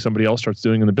 hours a week, somebody else starts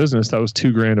doing in the business. That was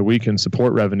 $2,000 a week in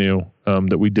support revenue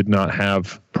that we did not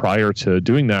have prior to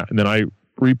doing that. And then I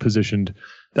repositioned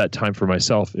that time for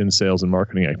myself in sales and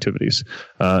marketing activities.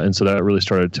 And so that really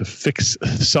started to fix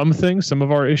some things, some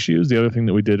of our issues. The other thing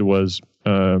that we did was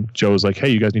Joe was like, hey,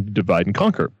 you guys need to divide and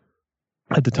conquer.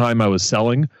 At the time I was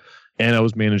selling and I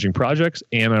was managing projects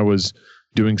and I was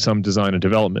doing some design and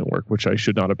development work, which I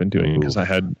should not have been doing because I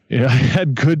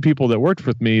had good people that worked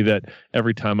with me that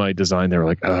every time I designed, they were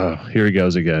like, oh, here he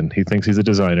goes again. He thinks he's a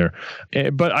designer.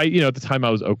 But at the time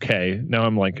I was okay. Now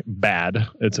I'm like bad.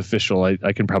 It's official.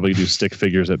 I can probably do stick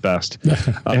figures at best.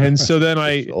 And so then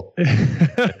I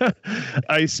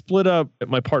split up.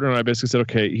 My partner and I basically said,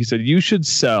 okay, he said, you should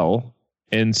sell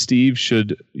and Steve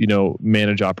should,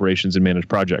 manage operations and manage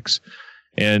projects.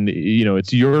 And,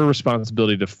 it's your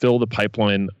responsibility to fill the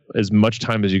pipeline as much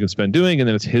time as you can spend doing. And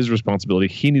then it's his responsibility.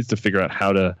 He needs to figure out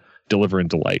how to deliver and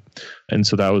delight. And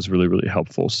so that was really, really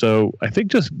helpful. So I think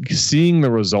just seeing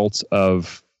the results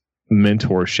of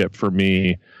mentorship for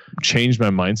me changed my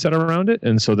mindset around it.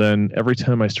 And so then every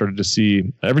time I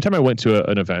went to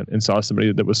an event and saw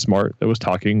somebody that was smart, that was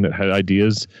talking, that had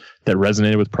ideas that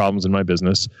resonated with problems in my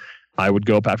business, I would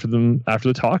go up after them after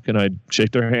the talk and I'd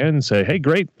shake their hand and say, hey,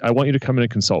 great, I want you to come in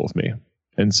and consult with me.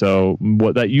 And so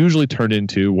what that usually turned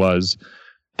into was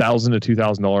 $1,000 to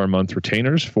 $2,000 a month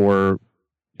retainers for,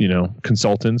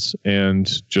 consultants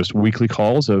and just weekly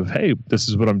calls of, hey, this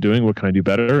is what I'm doing. What can I do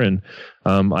better? And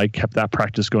I kept that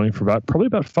practice going for probably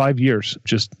about 5 years.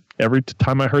 Just every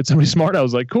time I heard somebody smart, I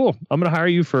was like, cool, I'm going to hire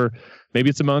you for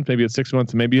maybe it's a month, maybe it's 6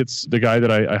 months, maybe it's the guy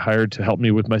that I hired to help me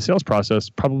with my sales process.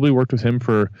 Probably worked with him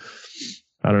for,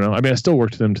 I don't know. I mean, I still work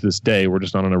with him to this day. We're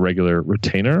just not on a regular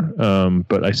retainer.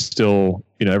 But I still,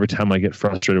 every time I get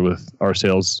frustrated with our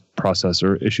sales process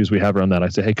or issues we have around that, I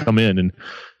say, hey, come in and,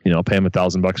 I'll pay him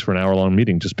 $1,000 for an hour-long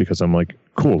meeting just because I'm like,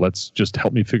 cool, let's just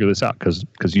help me figure this out because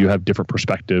you have different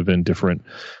perspective and different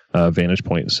vantage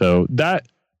points. So that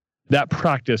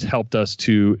practice helped us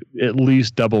to at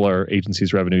least double our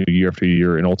agency's revenue year after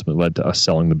year and ultimately led to us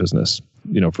selling the business,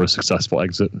 for a successful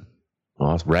exit.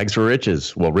 Awesome. Rags to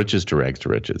riches. Well, riches to rags to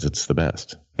riches. It's the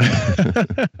best.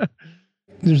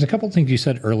 There's a couple of things you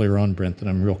said earlier on, Brent, that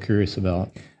I'm real curious about.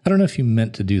 I don't know if you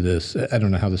meant to do this. I don't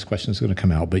know how this question is going to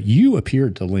come out, but you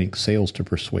appeared to link sales to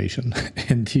persuasion.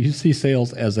 And do you see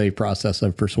sales as a process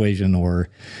of persuasion, or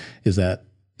is that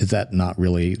not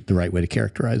really the right way to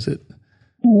characterize it?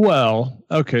 Well,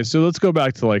 okay, so let's go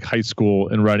back to like high school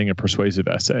and writing a persuasive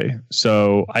essay.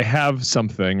 So I have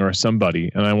something or somebody,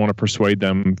 and I want to persuade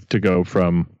them to go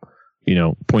from,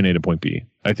 point A to point B.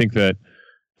 I think that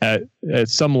at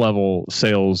some level,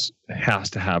 sales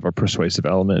has to have a persuasive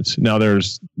element. Now,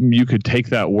 you could take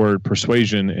that word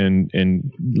persuasion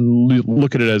and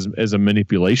look at it as a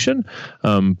manipulation,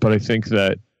 but I think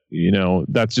that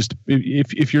that's just,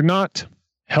 if you're not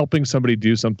helping somebody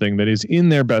do something that is in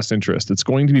their best interest, that's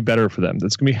going to be better for them,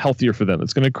 that's going to be healthier for them,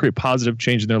 that's going to create positive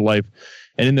change in their life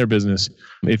and in their business.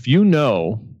 If you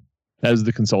know, as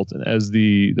the consultant, as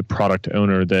the product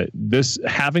owner, that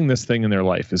having this thing in their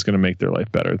life is going to make their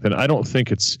life better, then I don't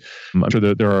think I'm sure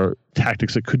that there are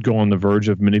tactics that could go on the verge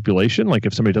of manipulation. Like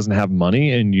if somebody doesn't have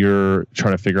money and you're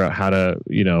trying to figure out how to,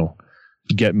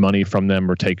 get money from them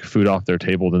or take food off their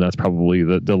table, then that's probably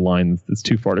the line that's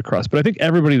too far to cross. But I think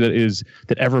everybody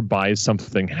that ever buys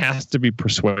something has to be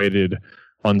persuaded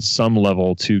on some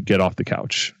level to get off the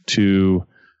couch, to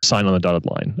sign on the dotted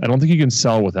line. I don't think you can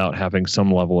sell without having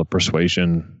some level of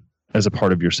persuasion as a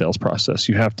part of your sales process.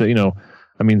 You have to,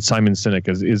 Simon Sinek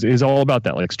is all about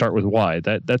that. Like, start with why.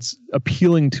 That's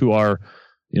appealing to our,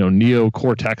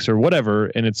 neocortex or whatever,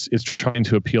 and it's trying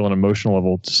to appeal on an emotional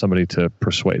level to somebody to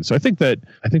persuade. So I think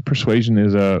persuasion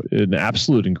is an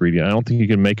absolute ingredient. I don't think you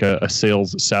can make a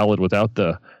sales salad without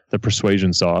the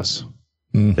persuasion sauce.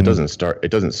 Mm-hmm. It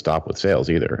doesn't stop with sales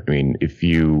either. I mean, if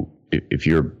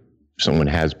someone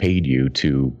has paid you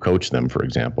to coach them, for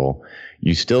example,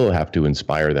 you still have to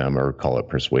inspire them, or call it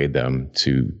persuade them,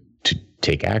 to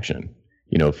take action.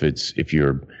 If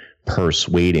you're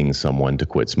persuading someone to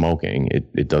quit smoking,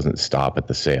 it doesn't stop at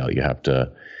the sale. You have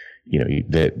to,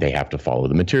 they have to follow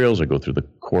the materials or go through the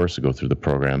course or go through the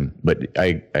program. But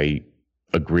I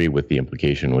agree with the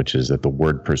implication, which is that the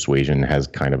word persuasion has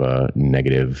kind of a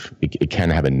negative, it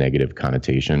can have a negative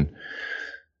connotation.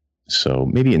 So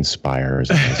maybe inspire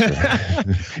is a nice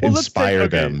way. Inspire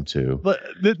them to. But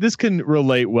this can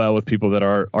relate well with people that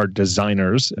are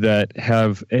designers that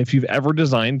have, if you've ever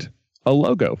designed a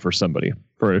logo for somebody,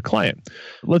 for a client.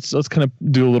 Let's kind of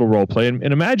do a little role play and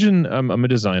imagine I'm a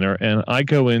designer and I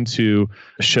go in to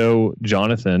show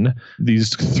Jonathan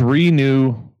these 3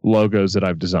 new logos that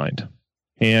I've designed.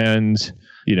 And,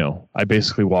 I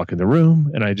basically walk in the room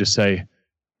and I just say,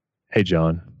 "Hey,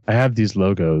 John, I have these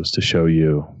logos to show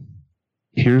you.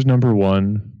 Here's number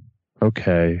 1.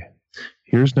 Okay.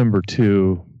 Here's number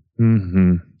 2.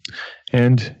 Mm-hmm.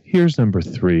 And here's number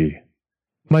 3.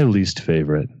 My least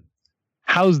favorite.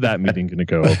 How's that meeting going to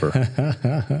go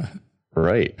over?"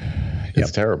 Right.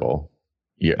 It's terrible.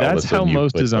 Yeah. That's how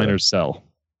most designers sell.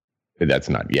 That's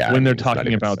not, when they're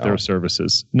talking about their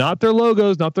services, not their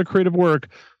logos, not their creative work,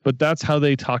 but that's how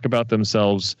they talk about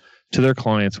themselves to their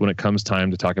clients when it comes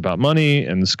time to talk about money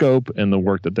and the scope and the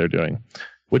work that they're doing.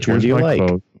 Which one do you like?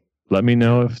 Quote. Let me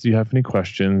know if you have any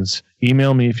questions.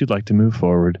 Email me if you'd like to move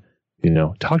forward.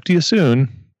 Talk to you soon.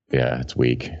 Yeah, it's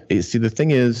weak. See, the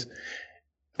thing is,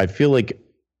 I feel like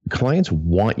clients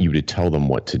want you to tell them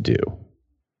what to do.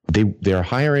 They're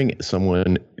hiring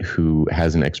someone who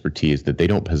has an expertise that they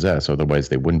don't possess. Otherwise,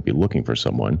 they wouldn't be looking for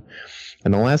someone.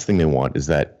 And the last thing they want is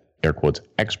that, air quotes,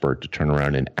 expert to turn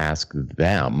around and ask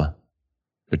them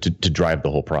to drive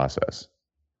the whole process.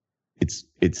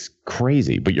 It's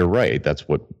crazy, but you're right. That's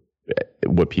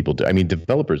what people do. I mean,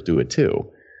 developers do it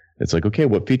too. It's like, okay,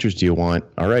 what features do you want?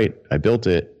 All right, I built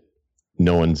it.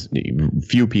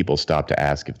 Few people stop to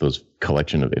ask if that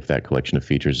collection of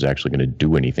features is actually going to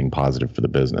do anything positive for the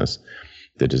business.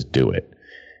 They just do it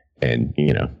and,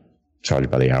 charge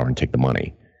by the hour and take the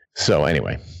money. So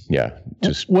anyway, yeah,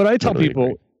 just what I tell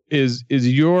people is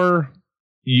your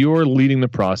leading the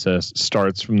process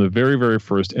starts from the very, very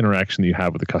first interaction that you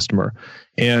have with the customer.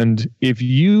 And if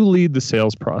you lead the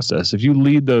sales process, if you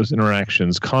lead those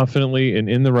interactions confidently and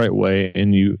in the right way,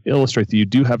 and you illustrate that you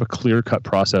do have a clear-cut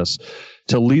process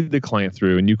to lead the client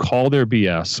through, and you call their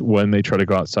BS when they try to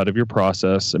go outside of your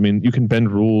process. I mean, you can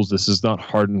bend rules. This is not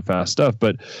hard and fast stuff,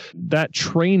 but that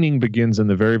training begins in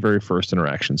the very, very first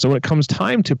interaction. So when it comes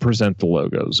time to present the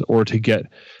logos, or to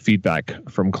get feedback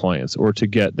from clients, or to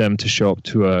get them to show up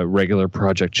to a regular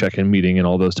project check-in meeting and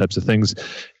all those types of things,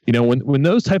 when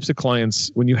those types of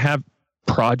clients, when you have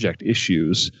project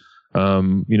issues,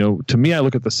 to me, I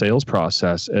look at the sales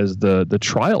process as the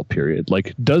trial period.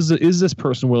 Like, is this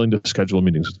person willing to schedule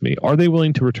meetings with me? Are they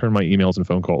willing to return my emails and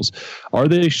phone calls? Are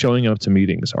they showing up to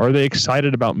meetings? Are they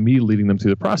excited about me leading them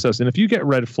through the process? And if you get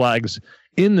red flags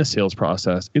in the sales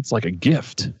process, it's like a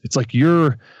gift. It's like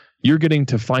you're getting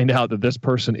to find out that this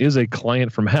person is a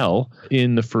client from hell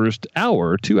in the first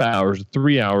hour, 2 hours,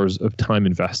 3 hours of time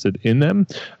invested in them.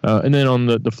 And then on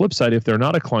the flip side, if they're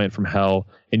not a client from hell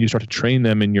and you start to train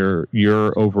them in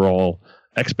your overall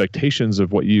expectations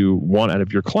of what you want out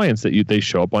of your clients, that they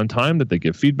show up on time, that they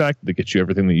give feedback, they get you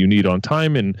everything that you need on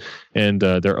time, and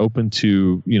they're open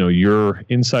to your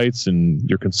insights and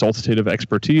your consultative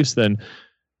expertise, then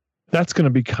that's going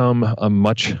to become a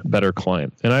much better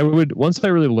client. And once I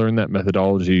really learned that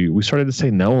methodology, we started to say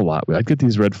no a lot. I'd get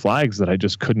these red flags that I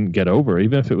just couldn't get over.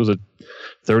 Even if it was a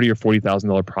 $30,000 or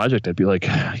 $40,000 project, I'd be like,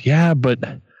 yeah, but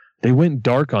they went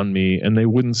dark on me and they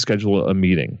wouldn't schedule a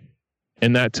meeting.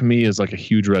 And that to me is like a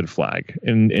huge red flag.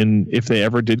 And if they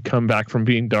ever did come back from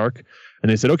being dark and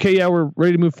they said, okay, yeah, we're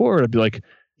ready to move forward, I'd be like,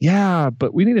 yeah,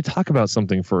 but we need to talk about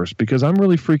something first, because I'm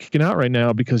really freaking out right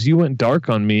now because you went dark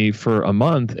on me for a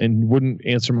month and wouldn't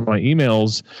answer my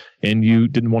emails, and you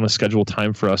didn't want to schedule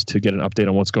time for us to get an update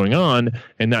on what's going on.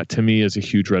 And that to me is a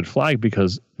huge red flag,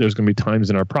 because there's going to be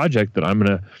times in our project that I'm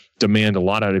going to demand a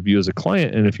lot out of you as a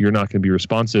client. And if you're not going to be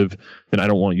responsive, then I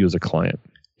don't want you as a client.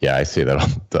 Yeah, I say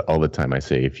that all the time. I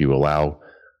say, if you allow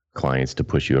clients to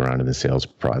push you around in the sales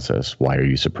process, why are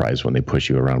you surprised when they push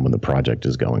you around when the project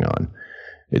is going on?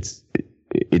 It's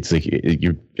like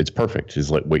it's perfect. It's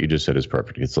like what you just said is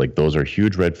perfect. It's like those are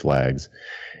huge red flags.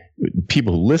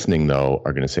 People listening though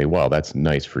are going to say, "Well, that's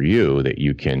nice for you that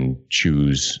you can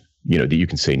choose, that you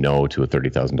can say no to a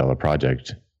 $30,000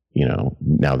 project,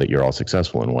 now that you're all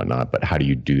successful and whatnot." But how do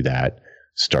you do that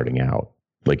starting out?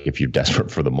 Like if you're desperate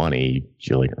for the money,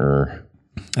 you're like,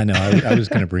 I know. I was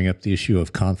going to bring up the issue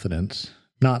of confidence,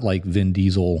 not like Vin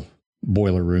Diesel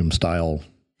boiler room style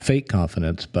fake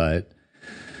confidence,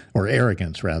 or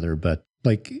arrogance rather, but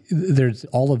like there's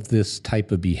all of this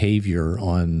type of behavior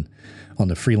on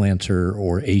the freelancer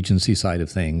or agency side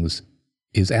of things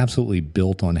is absolutely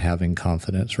built on having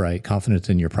confidence, right? Confidence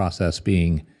in your process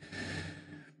being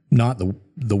not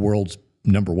the world's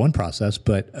number one process,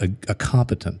 but a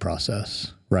competent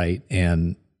process, right?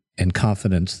 And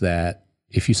confidence that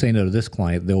if you say no to this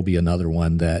client, there'll be another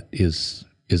one that is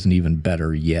an even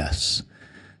better yes.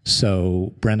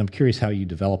 So, Brent, I'm curious how you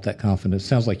developed that confidence.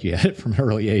 Sounds like you had it from an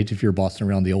early age if you're bossing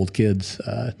around the old kids,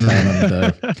 telling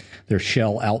them their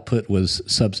shell output was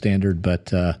substandard.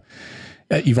 But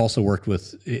you've also worked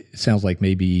with, it sounds like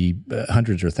maybe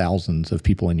hundreds or thousands of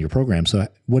people in your program. So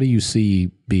what do you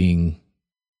see being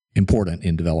important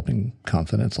in developing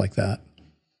confidence like that?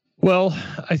 Well,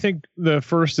 I think the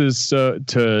first is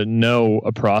to know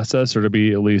a process, or to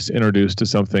be at least introduced to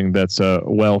something that's a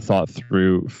well thought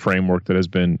through framework that has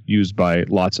been used by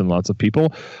lots and lots of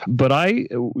people. But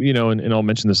and I'll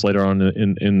mention this later on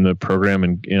in the program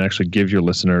and actually give your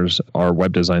listeners our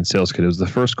web design sales kit. It was the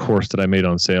first course that I made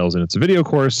on sales, and it's a video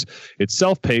course. It's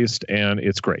self-paced and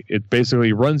it's great. It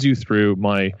basically runs you through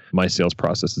my sales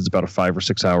process. It's about a 5 or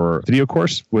 6 hour video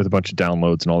course with a bunch of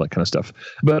downloads and all that kind of stuff.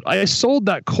 But I sold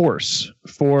that course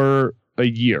for a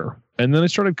year. And then I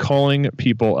started calling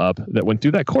people up that went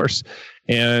through that course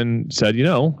and said,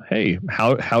 hey,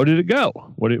 how did it go?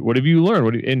 What have you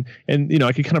learned? And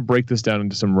I could kind of break this down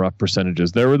into some rough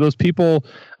percentages. There were those people,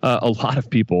 a lot of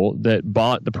people that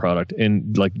bought the product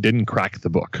and didn't crack the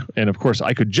book. And of course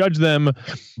I could judge them,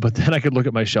 but then I could look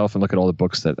at my shelf and look at all the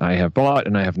books that I have bought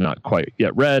and I have not quite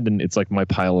yet read. And it's like my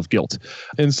pile of guilt.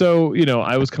 And so,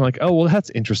 I was kind of like, oh, well, that's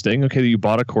interesting. Okay. You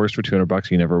bought a course for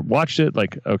 $200. You never watched it.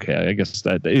 Like, okay, I guess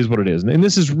that is what it is. And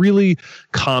this is really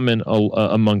common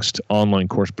amongst online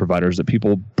course providers, that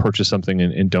people purchase something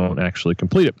and don't actually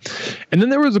complete it. And then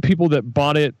there was the people that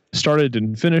bought it, started,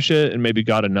 didn't finish it, and maybe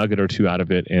got a nugget or two out of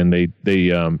it. And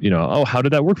they oh, how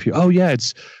did that work for you? Oh yeah,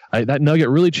 that nugget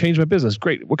really changed my business.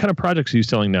 Great. What kind of projects are you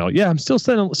selling now? Yeah, I'm still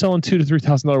selling $2,000 to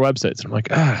 $3,000 websites. And I'm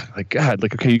like, God,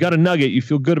 okay, you got a nugget, you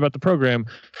feel good about the program,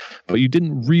 but you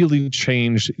didn't really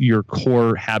change your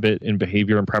core habit and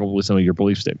behavior and probably some of your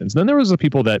belief statements. And then there was the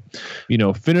people that,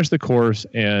 finished the course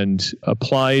and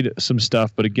applied some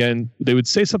stuff. But again, they would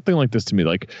say something like this to me,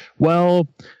 like, well,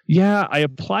 yeah, I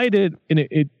applied it and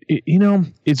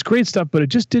it's great stuff, but it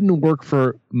just didn't work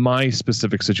for my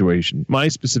specific situation, my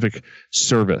specific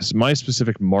service, my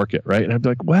specific market, right? And I'd be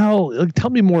like, well, tell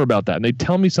me more about that. And they'd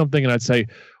tell me something and I'd say,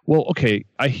 well, okay,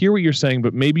 I hear what you're saying,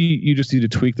 but maybe you just need to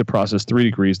tweak the process 3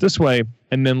 degrees this way.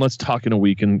 And then let's talk in a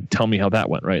week and tell me how that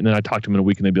went, right? And then I talk to them in a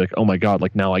week and they'd be like, oh my God,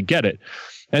 now I get it.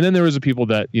 And then there was the people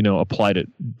that, applied it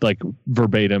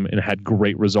verbatim and had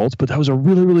great results, but that was a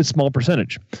really, really small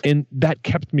percentage. And that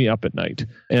kept me up at night.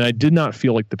 And I did not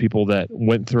feel like the people that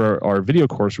went through our video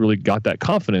course really got that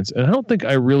confidence. And I don't think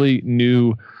I really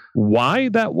knew why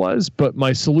that was, but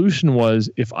my solution was,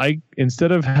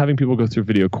 instead of having people go through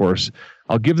video course,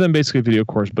 I'll give them basically a video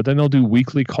course, but then they'll do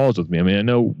weekly calls with me. I mean, I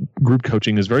know group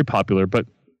coaching is very popular, but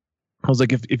I was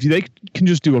like, if they can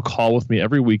just do a call with me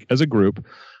every week as a group,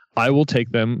 I will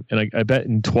take them, and I bet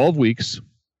in 12 weeks,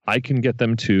 I can get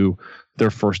them to their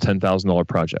first $10,000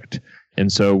 project. And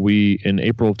so we, in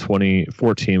April of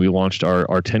 2014, we launched our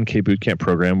 10K Bootcamp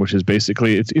program, which is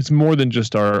basically, it's more than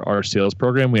just our sales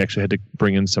program. We actually had to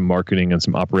bring in some marketing and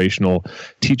some operational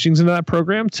teachings into that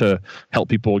program to help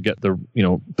people get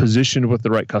positioned with the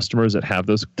right customers that have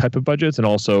those type of budgets. And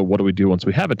also, what do we do once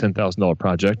we have a $10,000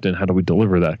 project, and how do we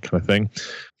deliver that kind of thing?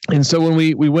 And so when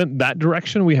we went that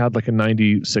direction, we had like a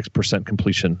 96%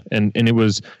 completion. And it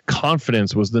was,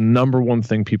 confidence was the number one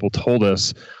thing people told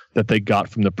us that they got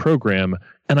from the program.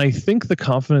 And I think the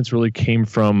confidence really came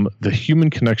from the human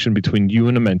connection between you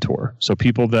and a mentor. So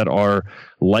people that are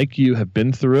like you, have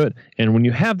been through it. And when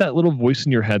you have that little voice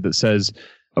in your head that says,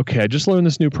 okay, I just learned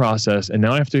this new process and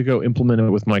now I have to go implement it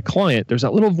with my client, there's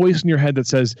that little voice in your head that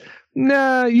says,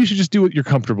 nah, you should just do what you're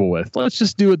comfortable with. Let's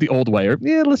just do it the old way. Or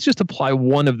let's just apply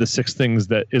one of the 6 things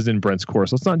that is in Brent's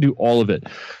course. Let's not do all of it.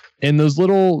 And those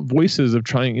little voices of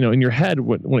trying, in your head,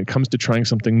 when it comes to trying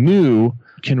something new,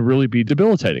 can really be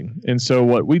debilitating. And so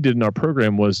what we did in our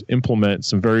program was implement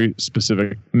some very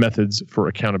specific methods for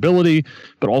accountability,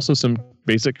 but also some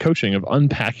basic coaching of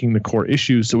unpacking the core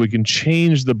issues so we can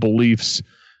change the beliefs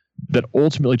that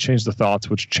ultimately change the thoughts,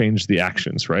 which change the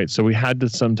actions, right? So we had to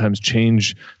sometimes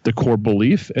change the core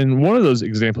belief. And one of those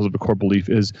examples of a core belief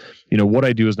is, what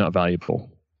I do is not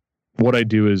valuable. What I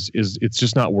do is it's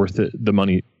just not worth it, the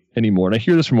money anymore. And I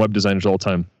hear this from web designers all the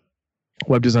time.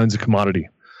 Web design is a commodity.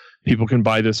 People can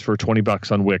buy this for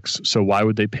 $20 on Wix. So why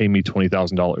would they pay me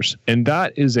 $20,000? And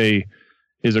that is a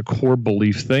core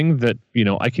belief thing that,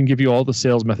 I can give you all the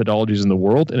sales methodologies in the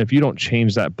world. And if you don't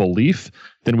change that belief,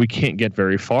 then we can't get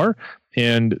very far.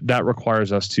 And that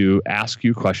requires us to ask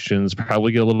you questions,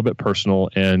 probably get a little bit personal.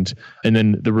 And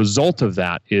then the result of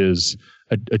that is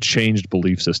a changed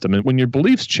belief system. And when your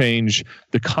beliefs change,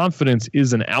 the confidence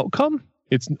is an outcome.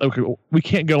 It's okay. We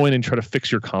can't go in and try to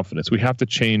fix your confidence. We have to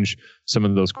change some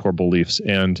of those core beliefs.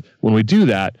 And when we do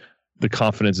that, the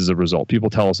confidence is a result. People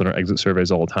tell us in our exit surveys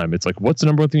all the time, it's like, what's the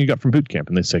number one thing you got from bootcamp?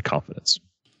 And they say confidence.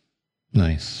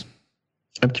 Nice.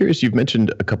 I'm curious, you've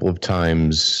mentioned a couple of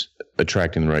times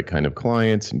attracting the right kind of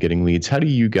clients and getting leads. How do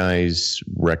you guys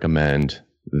recommend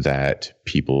that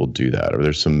people do that? Are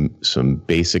there some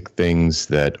basic things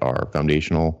that are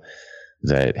foundational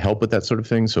that help with that sort of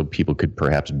thing, so people could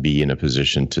perhaps be in a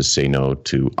position to say no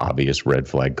to obvious red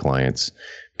flag clients?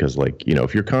 Because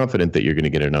if you're confident that you're going to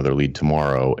get another lead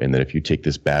tomorrow, and that if you take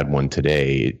this bad one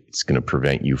today, it's going to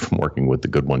prevent you from working with the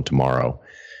good one tomorrow.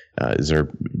 Is there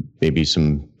maybe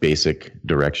some basic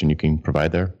direction you can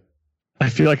provide there? I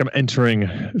feel like I'm entering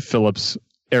Philip's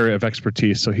area of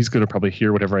expertise, so he's going to probably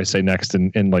hear whatever I say next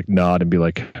and nod and be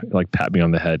like pat me on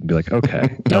the head and be like,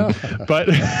 okay. But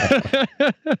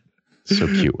so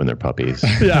cute when they're puppies.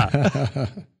 Yeah.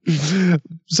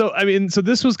 So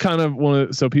this was kind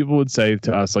of so people would say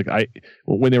to us,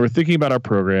 when they were thinking about our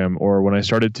program, or when I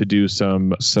started to do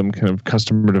some kind of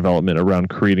customer development around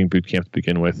creating bootcamp to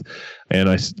begin with, and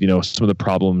some of the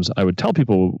problems I would tell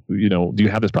people, do you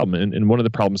have this problem? And one of the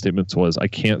problem statements was, I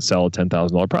can't sell a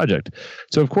 $10,000 project.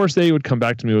 So of course they would come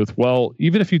back to me with, well,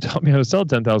 even if you taught me how to sell a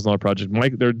 $10,000 project,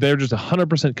 Mike, they're just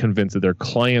 100% convinced that their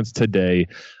clients today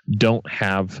don't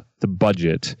have the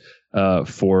budget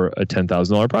for a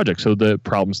 $10,000 project. So the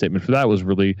problem statement for that was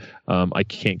really, I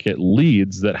can't get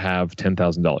leads that have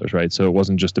 $10,000, right? So it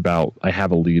wasn't just about, I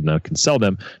have a lead and I can sell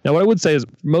them. Now, what I would say is,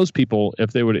 most people,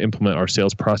 if they would implement our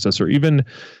sales process, or even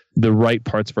the right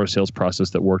parts of our sales process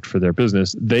that worked for their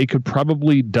business, they could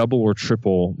probably double or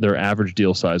triple their average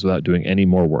deal size without doing any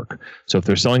more work. So if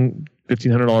they're selling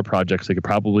 $1,500 projects, they could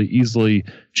probably easily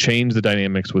change the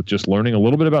dynamics with just learning a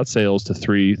little bit about sales to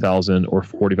 $3,000 or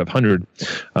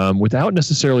 $4,500 without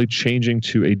necessarily changing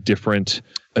to a different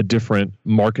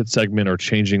market segment or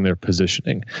changing their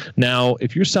positioning. Now,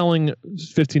 if you're selling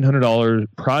 $1,500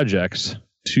 projects,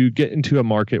 to get into a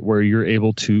market where you're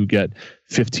able to get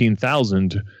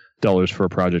 $15,000 for a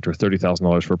project or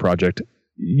 $30,000 for a project,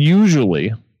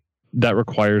 usually that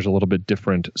requires a little bit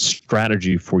different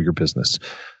strategy for your business.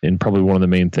 And probably one of the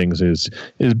main things is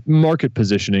market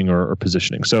positioning or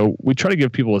positioning. So we try to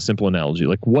give people a simple analogy,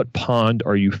 like, what pond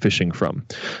are you fishing from?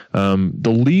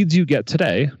 The leads you get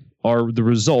today are the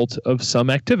result of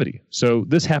some activity. So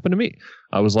this happened to me.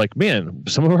 I was like, man,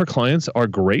 some of our clients are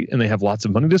great and they have lots of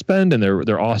money to spend and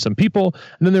they're awesome people.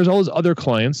 And then there's all those other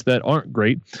clients that aren't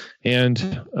great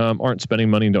and aren't spending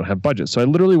money and don't have budget. So I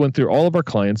literally went through all of our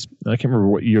clients. I can't remember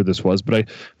what year this was, but I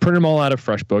printed them all out of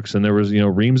FreshBooks, and there was,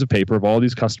 reams of paper of all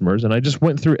these customers. And I just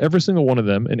went through every single one of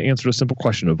them and answered a simple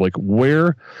question of, like,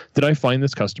 where did I find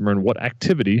this customer and what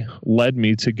activity led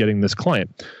me to getting this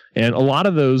client? And a lot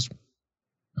of those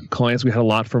clients, we had a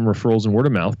lot from referrals and word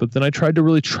of mouth, but then I tried to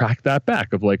really track that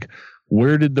back of, like,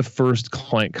 where did the first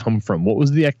client come from? What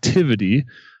was the activity,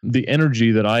 the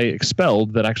energy that I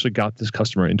expelled that actually got this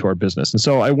customer into our business? And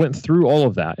so I went through all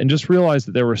of that and just realized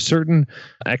that there were certain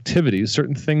activities,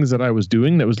 certain things that I was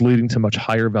doing that was leading to much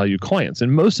higher value clients.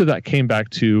 And most of that came back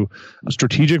to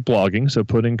strategic blogging, so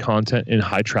putting content in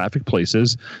high traffic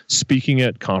places, speaking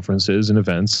at conferences and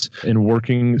events, and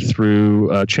working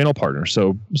through channel partners,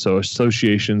 so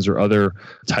associations or other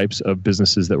types of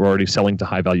businesses that were already selling to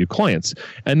high value clients.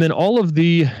 And then all of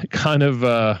the kind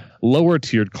of lower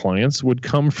tiered clients would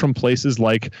come from places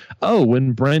like, oh,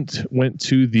 when Brent went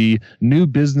to the new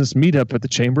business meetup at the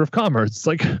Chamber of Commerce, it's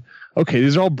like, okay,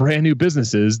 these are all brand new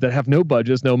businesses that have no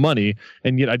budgets, no money.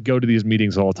 And yet I'd go to these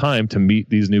meetings all the time to meet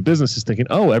these new businesses thinking,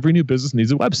 oh, every new business needs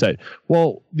a website.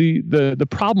 Well, the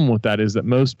problem with that is that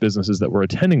most businesses that were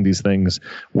attending these things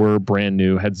were brand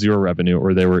new, had zero revenue,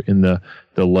 or they were in the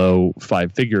low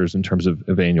 5 figures in terms of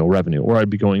annual revenue. Or I'd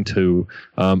be going to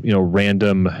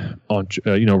random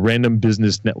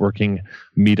business networking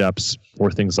meetups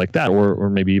or things like that, or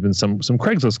maybe even some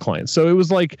Craigslist clients. So it was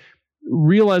like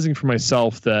realizing for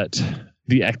myself that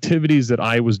the activities that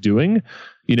I was doing,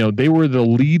 they were the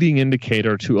leading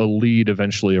indicator to a lead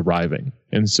eventually arriving.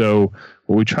 And so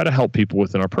what we try to help people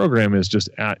with in our program is just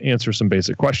answer some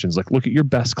basic questions, like look at your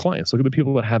best clients, look at the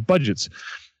people that have budgets.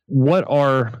 What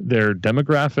are their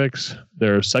demographics,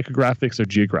 their psychographics, their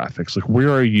geographics? Like, where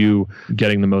are you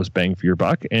getting the most bang for your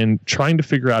buck? And trying to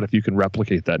figure out if you can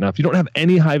replicate that. Now, if you don't have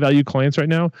any high value clients right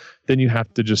now, then you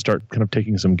have to just start kind of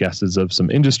taking some guesses of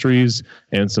some industries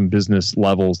and some business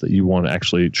levels that you want to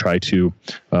actually try to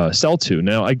sell to.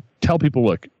 Now, I tell people,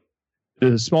 look,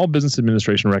 the Small Business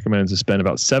Administration recommends to spend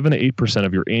about 7 to 8%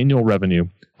 of your annual revenue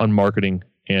on marketing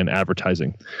and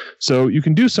advertising. So you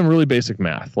can do some really basic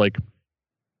math, like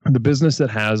the business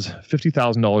that has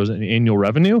 $50,000 in annual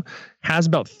revenue has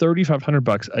about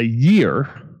 $3,500 a year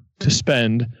to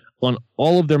spend on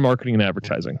all of their marketing and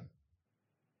advertising.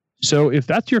 So if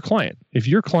that's your client, if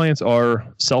your clients are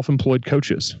self-employed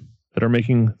coaches that are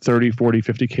making 30, 40,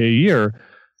 50K a year,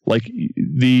 like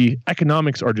the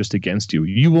economics are just against you.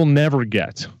 You will never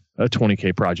get a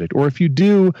 20K project. Or if you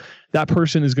do, that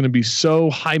person is going to be so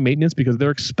high maintenance because they're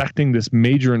expecting this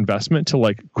major investment to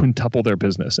like quintuple their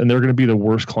business. And they're going to be the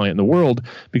worst client in the world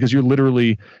because you're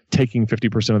literally taking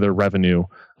 50% of their revenue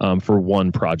for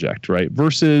one project, right?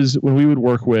 Versus when we would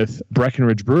work with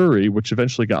Breckenridge Brewery, which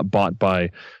eventually got bought by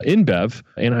InBev,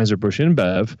 Anheuser-Busch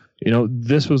InBev,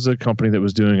 this was a company that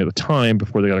was doing at the time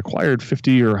before they got acquired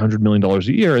 $50 or $100 million a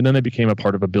year. And then they became a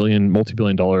part of a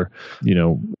multi-billion dollar,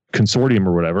 consortium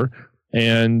or whatever.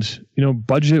 And,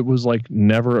 budget was like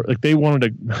never, like they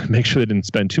wanted to make sure they didn't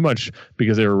spend too much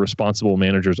because they were responsible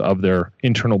managers of their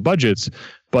internal budgets.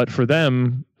 But for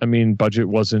them, budget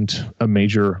wasn't a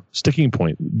major sticking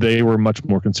point. They were much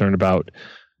more concerned about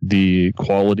the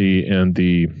quality and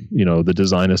the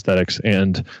design aesthetics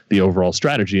and the overall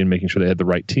strategy and making sure they had the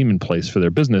right team in place for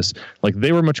their business. Like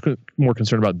they were much more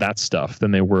concerned about that stuff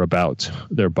than they were about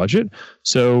their budget.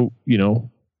 So,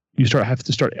 you have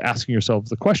to start asking yourself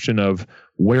the question of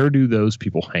where do those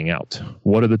people hang out?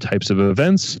 What are the types of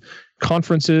events,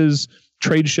 conferences,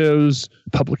 trade shows,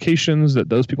 publications that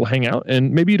those people hang out?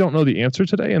 And maybe you don't know the answer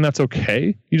today, and that's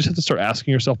okay. You just have to start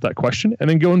asking yourself that question and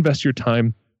then go invest your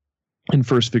time in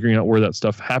first figuring out where that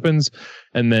stuff happens,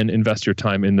 and then invest your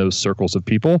time in those circles of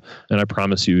people. And I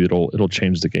promise you, it'll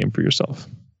change the game for yourself.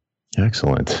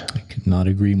 Excellent. I could not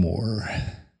agree more.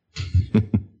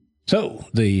 So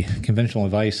the conventional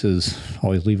advice is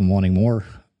always leave them wanting more.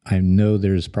 I know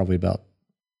there's probably about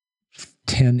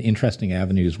 10 interesting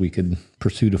avenues we could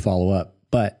pursue to follow up,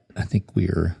 but I think we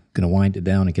are going to wind it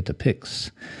down and get to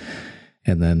picks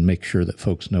and then make sure that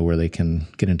folks know where they can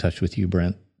get in touch with you,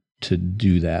 Brent, to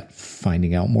do that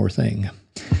finding out more thing.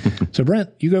 So Brent,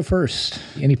 you go first.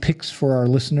 Any picks for our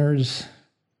listeners?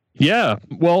 Yeah.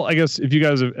 Well, I guess if you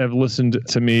guys have listened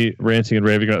to me ranting and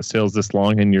raving about sales this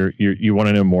long and you want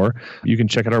to know more, you can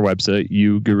check out our website,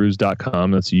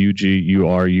 ugurus.com. That's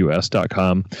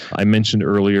UGURUS.com. I mentioned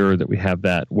earlier that we have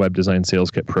that web design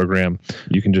sales kit program.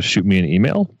 You can just shoot me an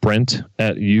email,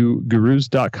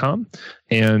 brent@ugurus.com,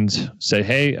 and say,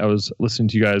 hey, I was listening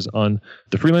to you guys on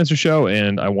the Freelancer Show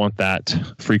and I want that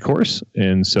free course.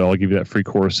 And so I'll give you that free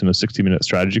course in a 60-minute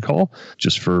strategy call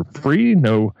just for free.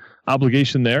 No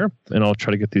obligation there, and I'll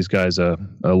try to get these guys a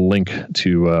link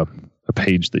to a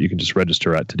page that you can just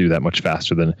register at to do that much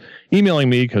faster than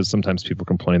emailing me, because sometimes people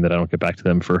complain that I don't get back to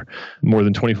them for more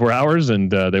than 24 hours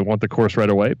and they want the course right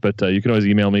away. But you can always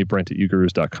email me,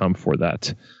 brent@ugurus.com, for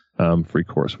that free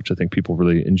course, which I think people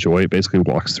really enjoy. It basically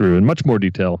walks through in much more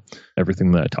detail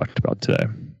everything that I talked about today.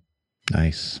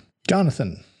 Nice.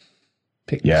 Jonathan,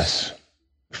 picks. Yes.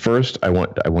 First, I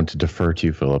want to defer to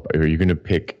you, Philip. Are you going to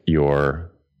pick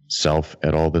yourself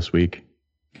at all this week?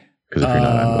 Because if you're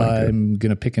not, I'm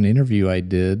going to pick an interview I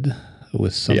did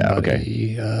with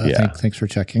somebody. Yeah, okay. Thanks for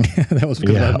checking. That was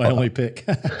because that was my only pick.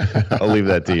 I'll leave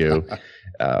that to you.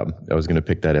 I was going to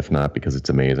pick that if not, because it's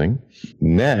amazing.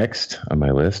 Next on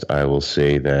my list, I will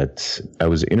say that I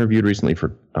was interviewed recently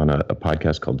on a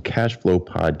podcast called Cash Flow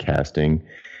Podcasting.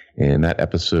 And that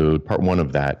episode, part 1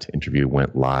 of that interview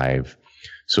went live.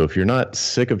 So if you're not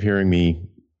sick of hearing me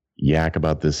yak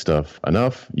about this stuff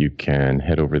enough, you can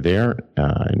head over there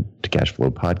to Cash Flow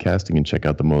Podcasting and check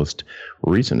out the most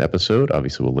recent episode.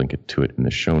 Obviously, we'll link to it in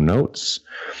the show notes.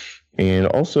 And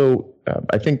also,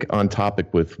 I think on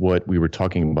topic with what we were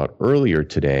talking about earlier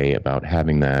today about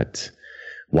having that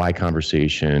why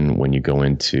conversation when you go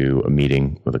into a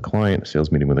meeting with a client, a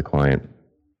sales meeting with a client.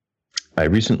 I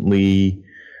recently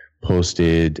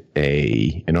posted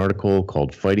an article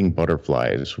called Fighting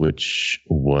Butterflies, which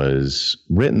was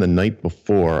written the night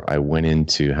before I went in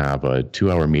to have a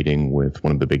 2-hour meeting with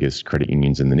one of the biggest credit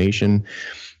unions in the nation,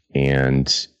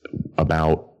 and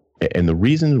the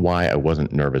reasons why I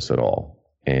wasn't nervous at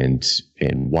all, and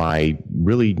why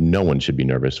really no one should be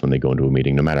nervous when they go into a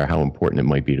meeting, no matter how important it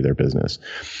might be to their business.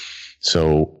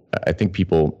 So I think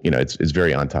people, it's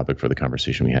very on topic for the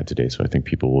conversation we had today. So I think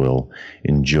people will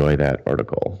enjoy that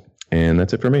article. And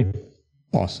that's it for me.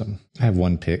 Awesome. I have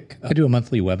one pick. I do a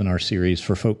monthly webinar series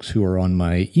for folks who are on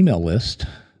my email list.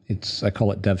 I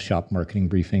call it Dev Shop Marketing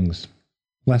Briefings.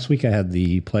 Last week, I had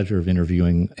the pleasure of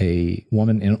interviewing a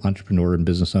woman entrepreneur and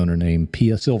business owner named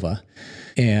Pia Silva.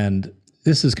 And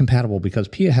this is compatible because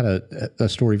Pia had a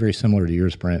story very similar to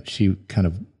yours, Brent. She kind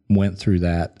of went through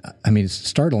that. I mean, it's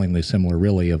startlingly similar,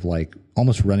 really, of like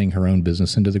almost running her own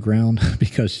business into the ground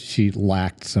because she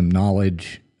lacked some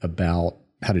knowledge about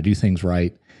how to do things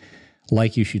right.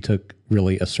 Like you, she took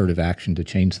really assertive action to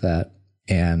change that.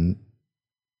 And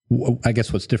I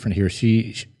guess what's different here,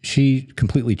 she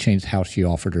completely changed how she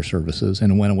offered her services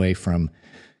and went away from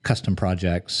custom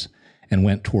projects and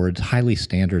went towards highly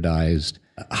standardized,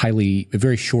 a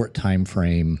very short time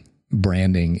frame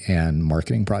branding and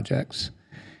marketing projects.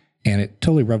 And it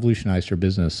totally revolutionized her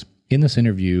business. In this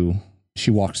interview, she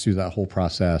walks through that whole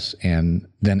process and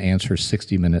then answers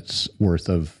 60 minutes worth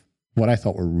of what I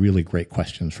thought were really great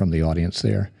questions from the audience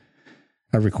there.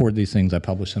 I record these things, I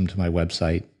publish them to my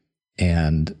website,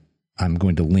 and I'm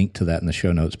going to link to that in the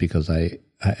show notes because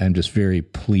I'm just very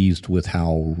pleased with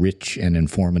how rich and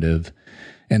informative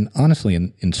and honestly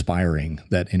inspiring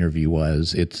that interview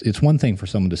was. It's one thing for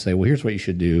someone to say, well, here's what you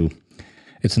should do.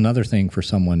 It's another thing for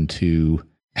someone to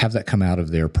have that come out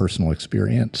of their personal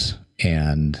experience.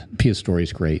 And Pia's story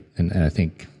is great. And I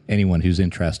think anyone who's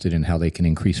interested in how they can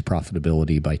increase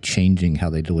profitability by changing how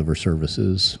they deliver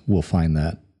services will find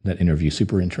that interview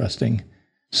super interesting.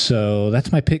 So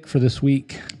that's my pick for this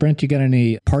week. Brent, you got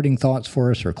any parting thoughts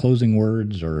for us or closing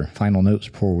words or final notes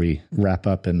before we wrap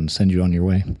up and send you on your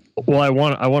way? Well, I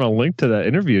want to link to that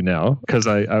interview now because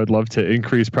I would love to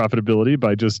increase profitability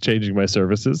by just changing my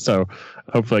services. So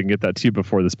hopefully I can get that to you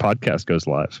before this podcast goes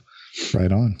live.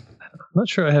 Right on. I'm not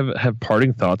sure I have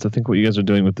parting thoughts. I think what you guys are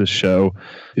doing with this show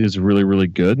is really, really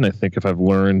good. And I think if I've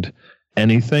learned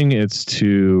anything, it's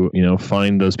to,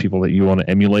 find those people that you want to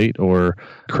emulate or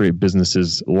create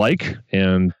businesses like,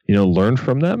 and, learn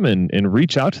from them and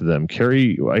reach out to them.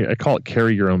 I call it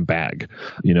carry your own bag,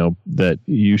 that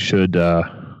you should,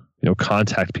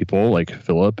 contact people like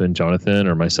Philip and Jonathan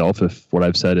or myself if what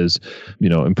I've said is,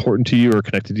 important to you or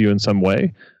connected to you in some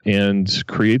way, and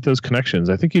create those connections.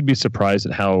 I think you'd be surprised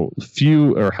at how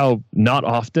few or how not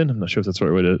often, I'm not sure if that's the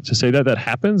right way to say that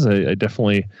happens. I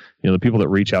definitely, the people that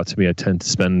reach out to me, I tend to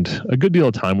spend a good deal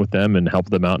of time with them and help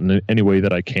them out in any way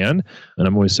that I can. And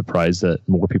I'm always surprised that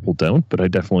more people don't,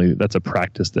 but that's a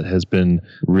practice that has been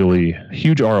really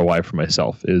huge ROI for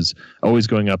myself, is always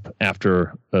going up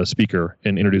after a speaker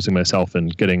and introducing myself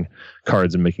and getting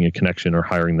cards and making a connection or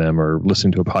hiring them or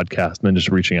listening to a podcast and then just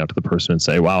reaching out to the person and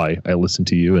say, wow, I listened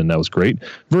to you and that was great,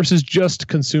 versus just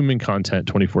consuming content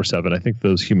 24/7. I think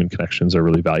those human connections are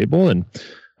really valuable. And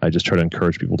I just try to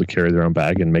encourage people to carry their own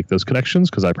bag and make those connections,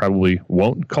 because I probably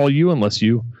won't call you unless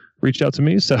you reached out to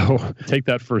me. So take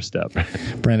that first step.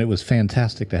 Brent, it was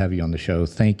fantastic to have you on the show.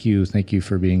 Thank you. Thank you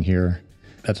for being here.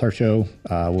 That's our show.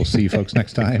 We'll see you folks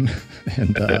next time.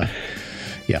 And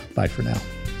bye for now.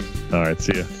 All right.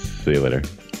 See you. See you later.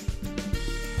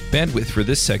 Bandwidth for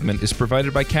this segment is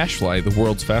provided by CacheFly, the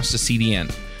world's fastest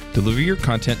CDN. Deliver your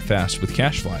content fast with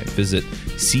CacheFly. Visit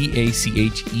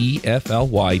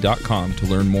CacheFly.com to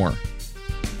learn more.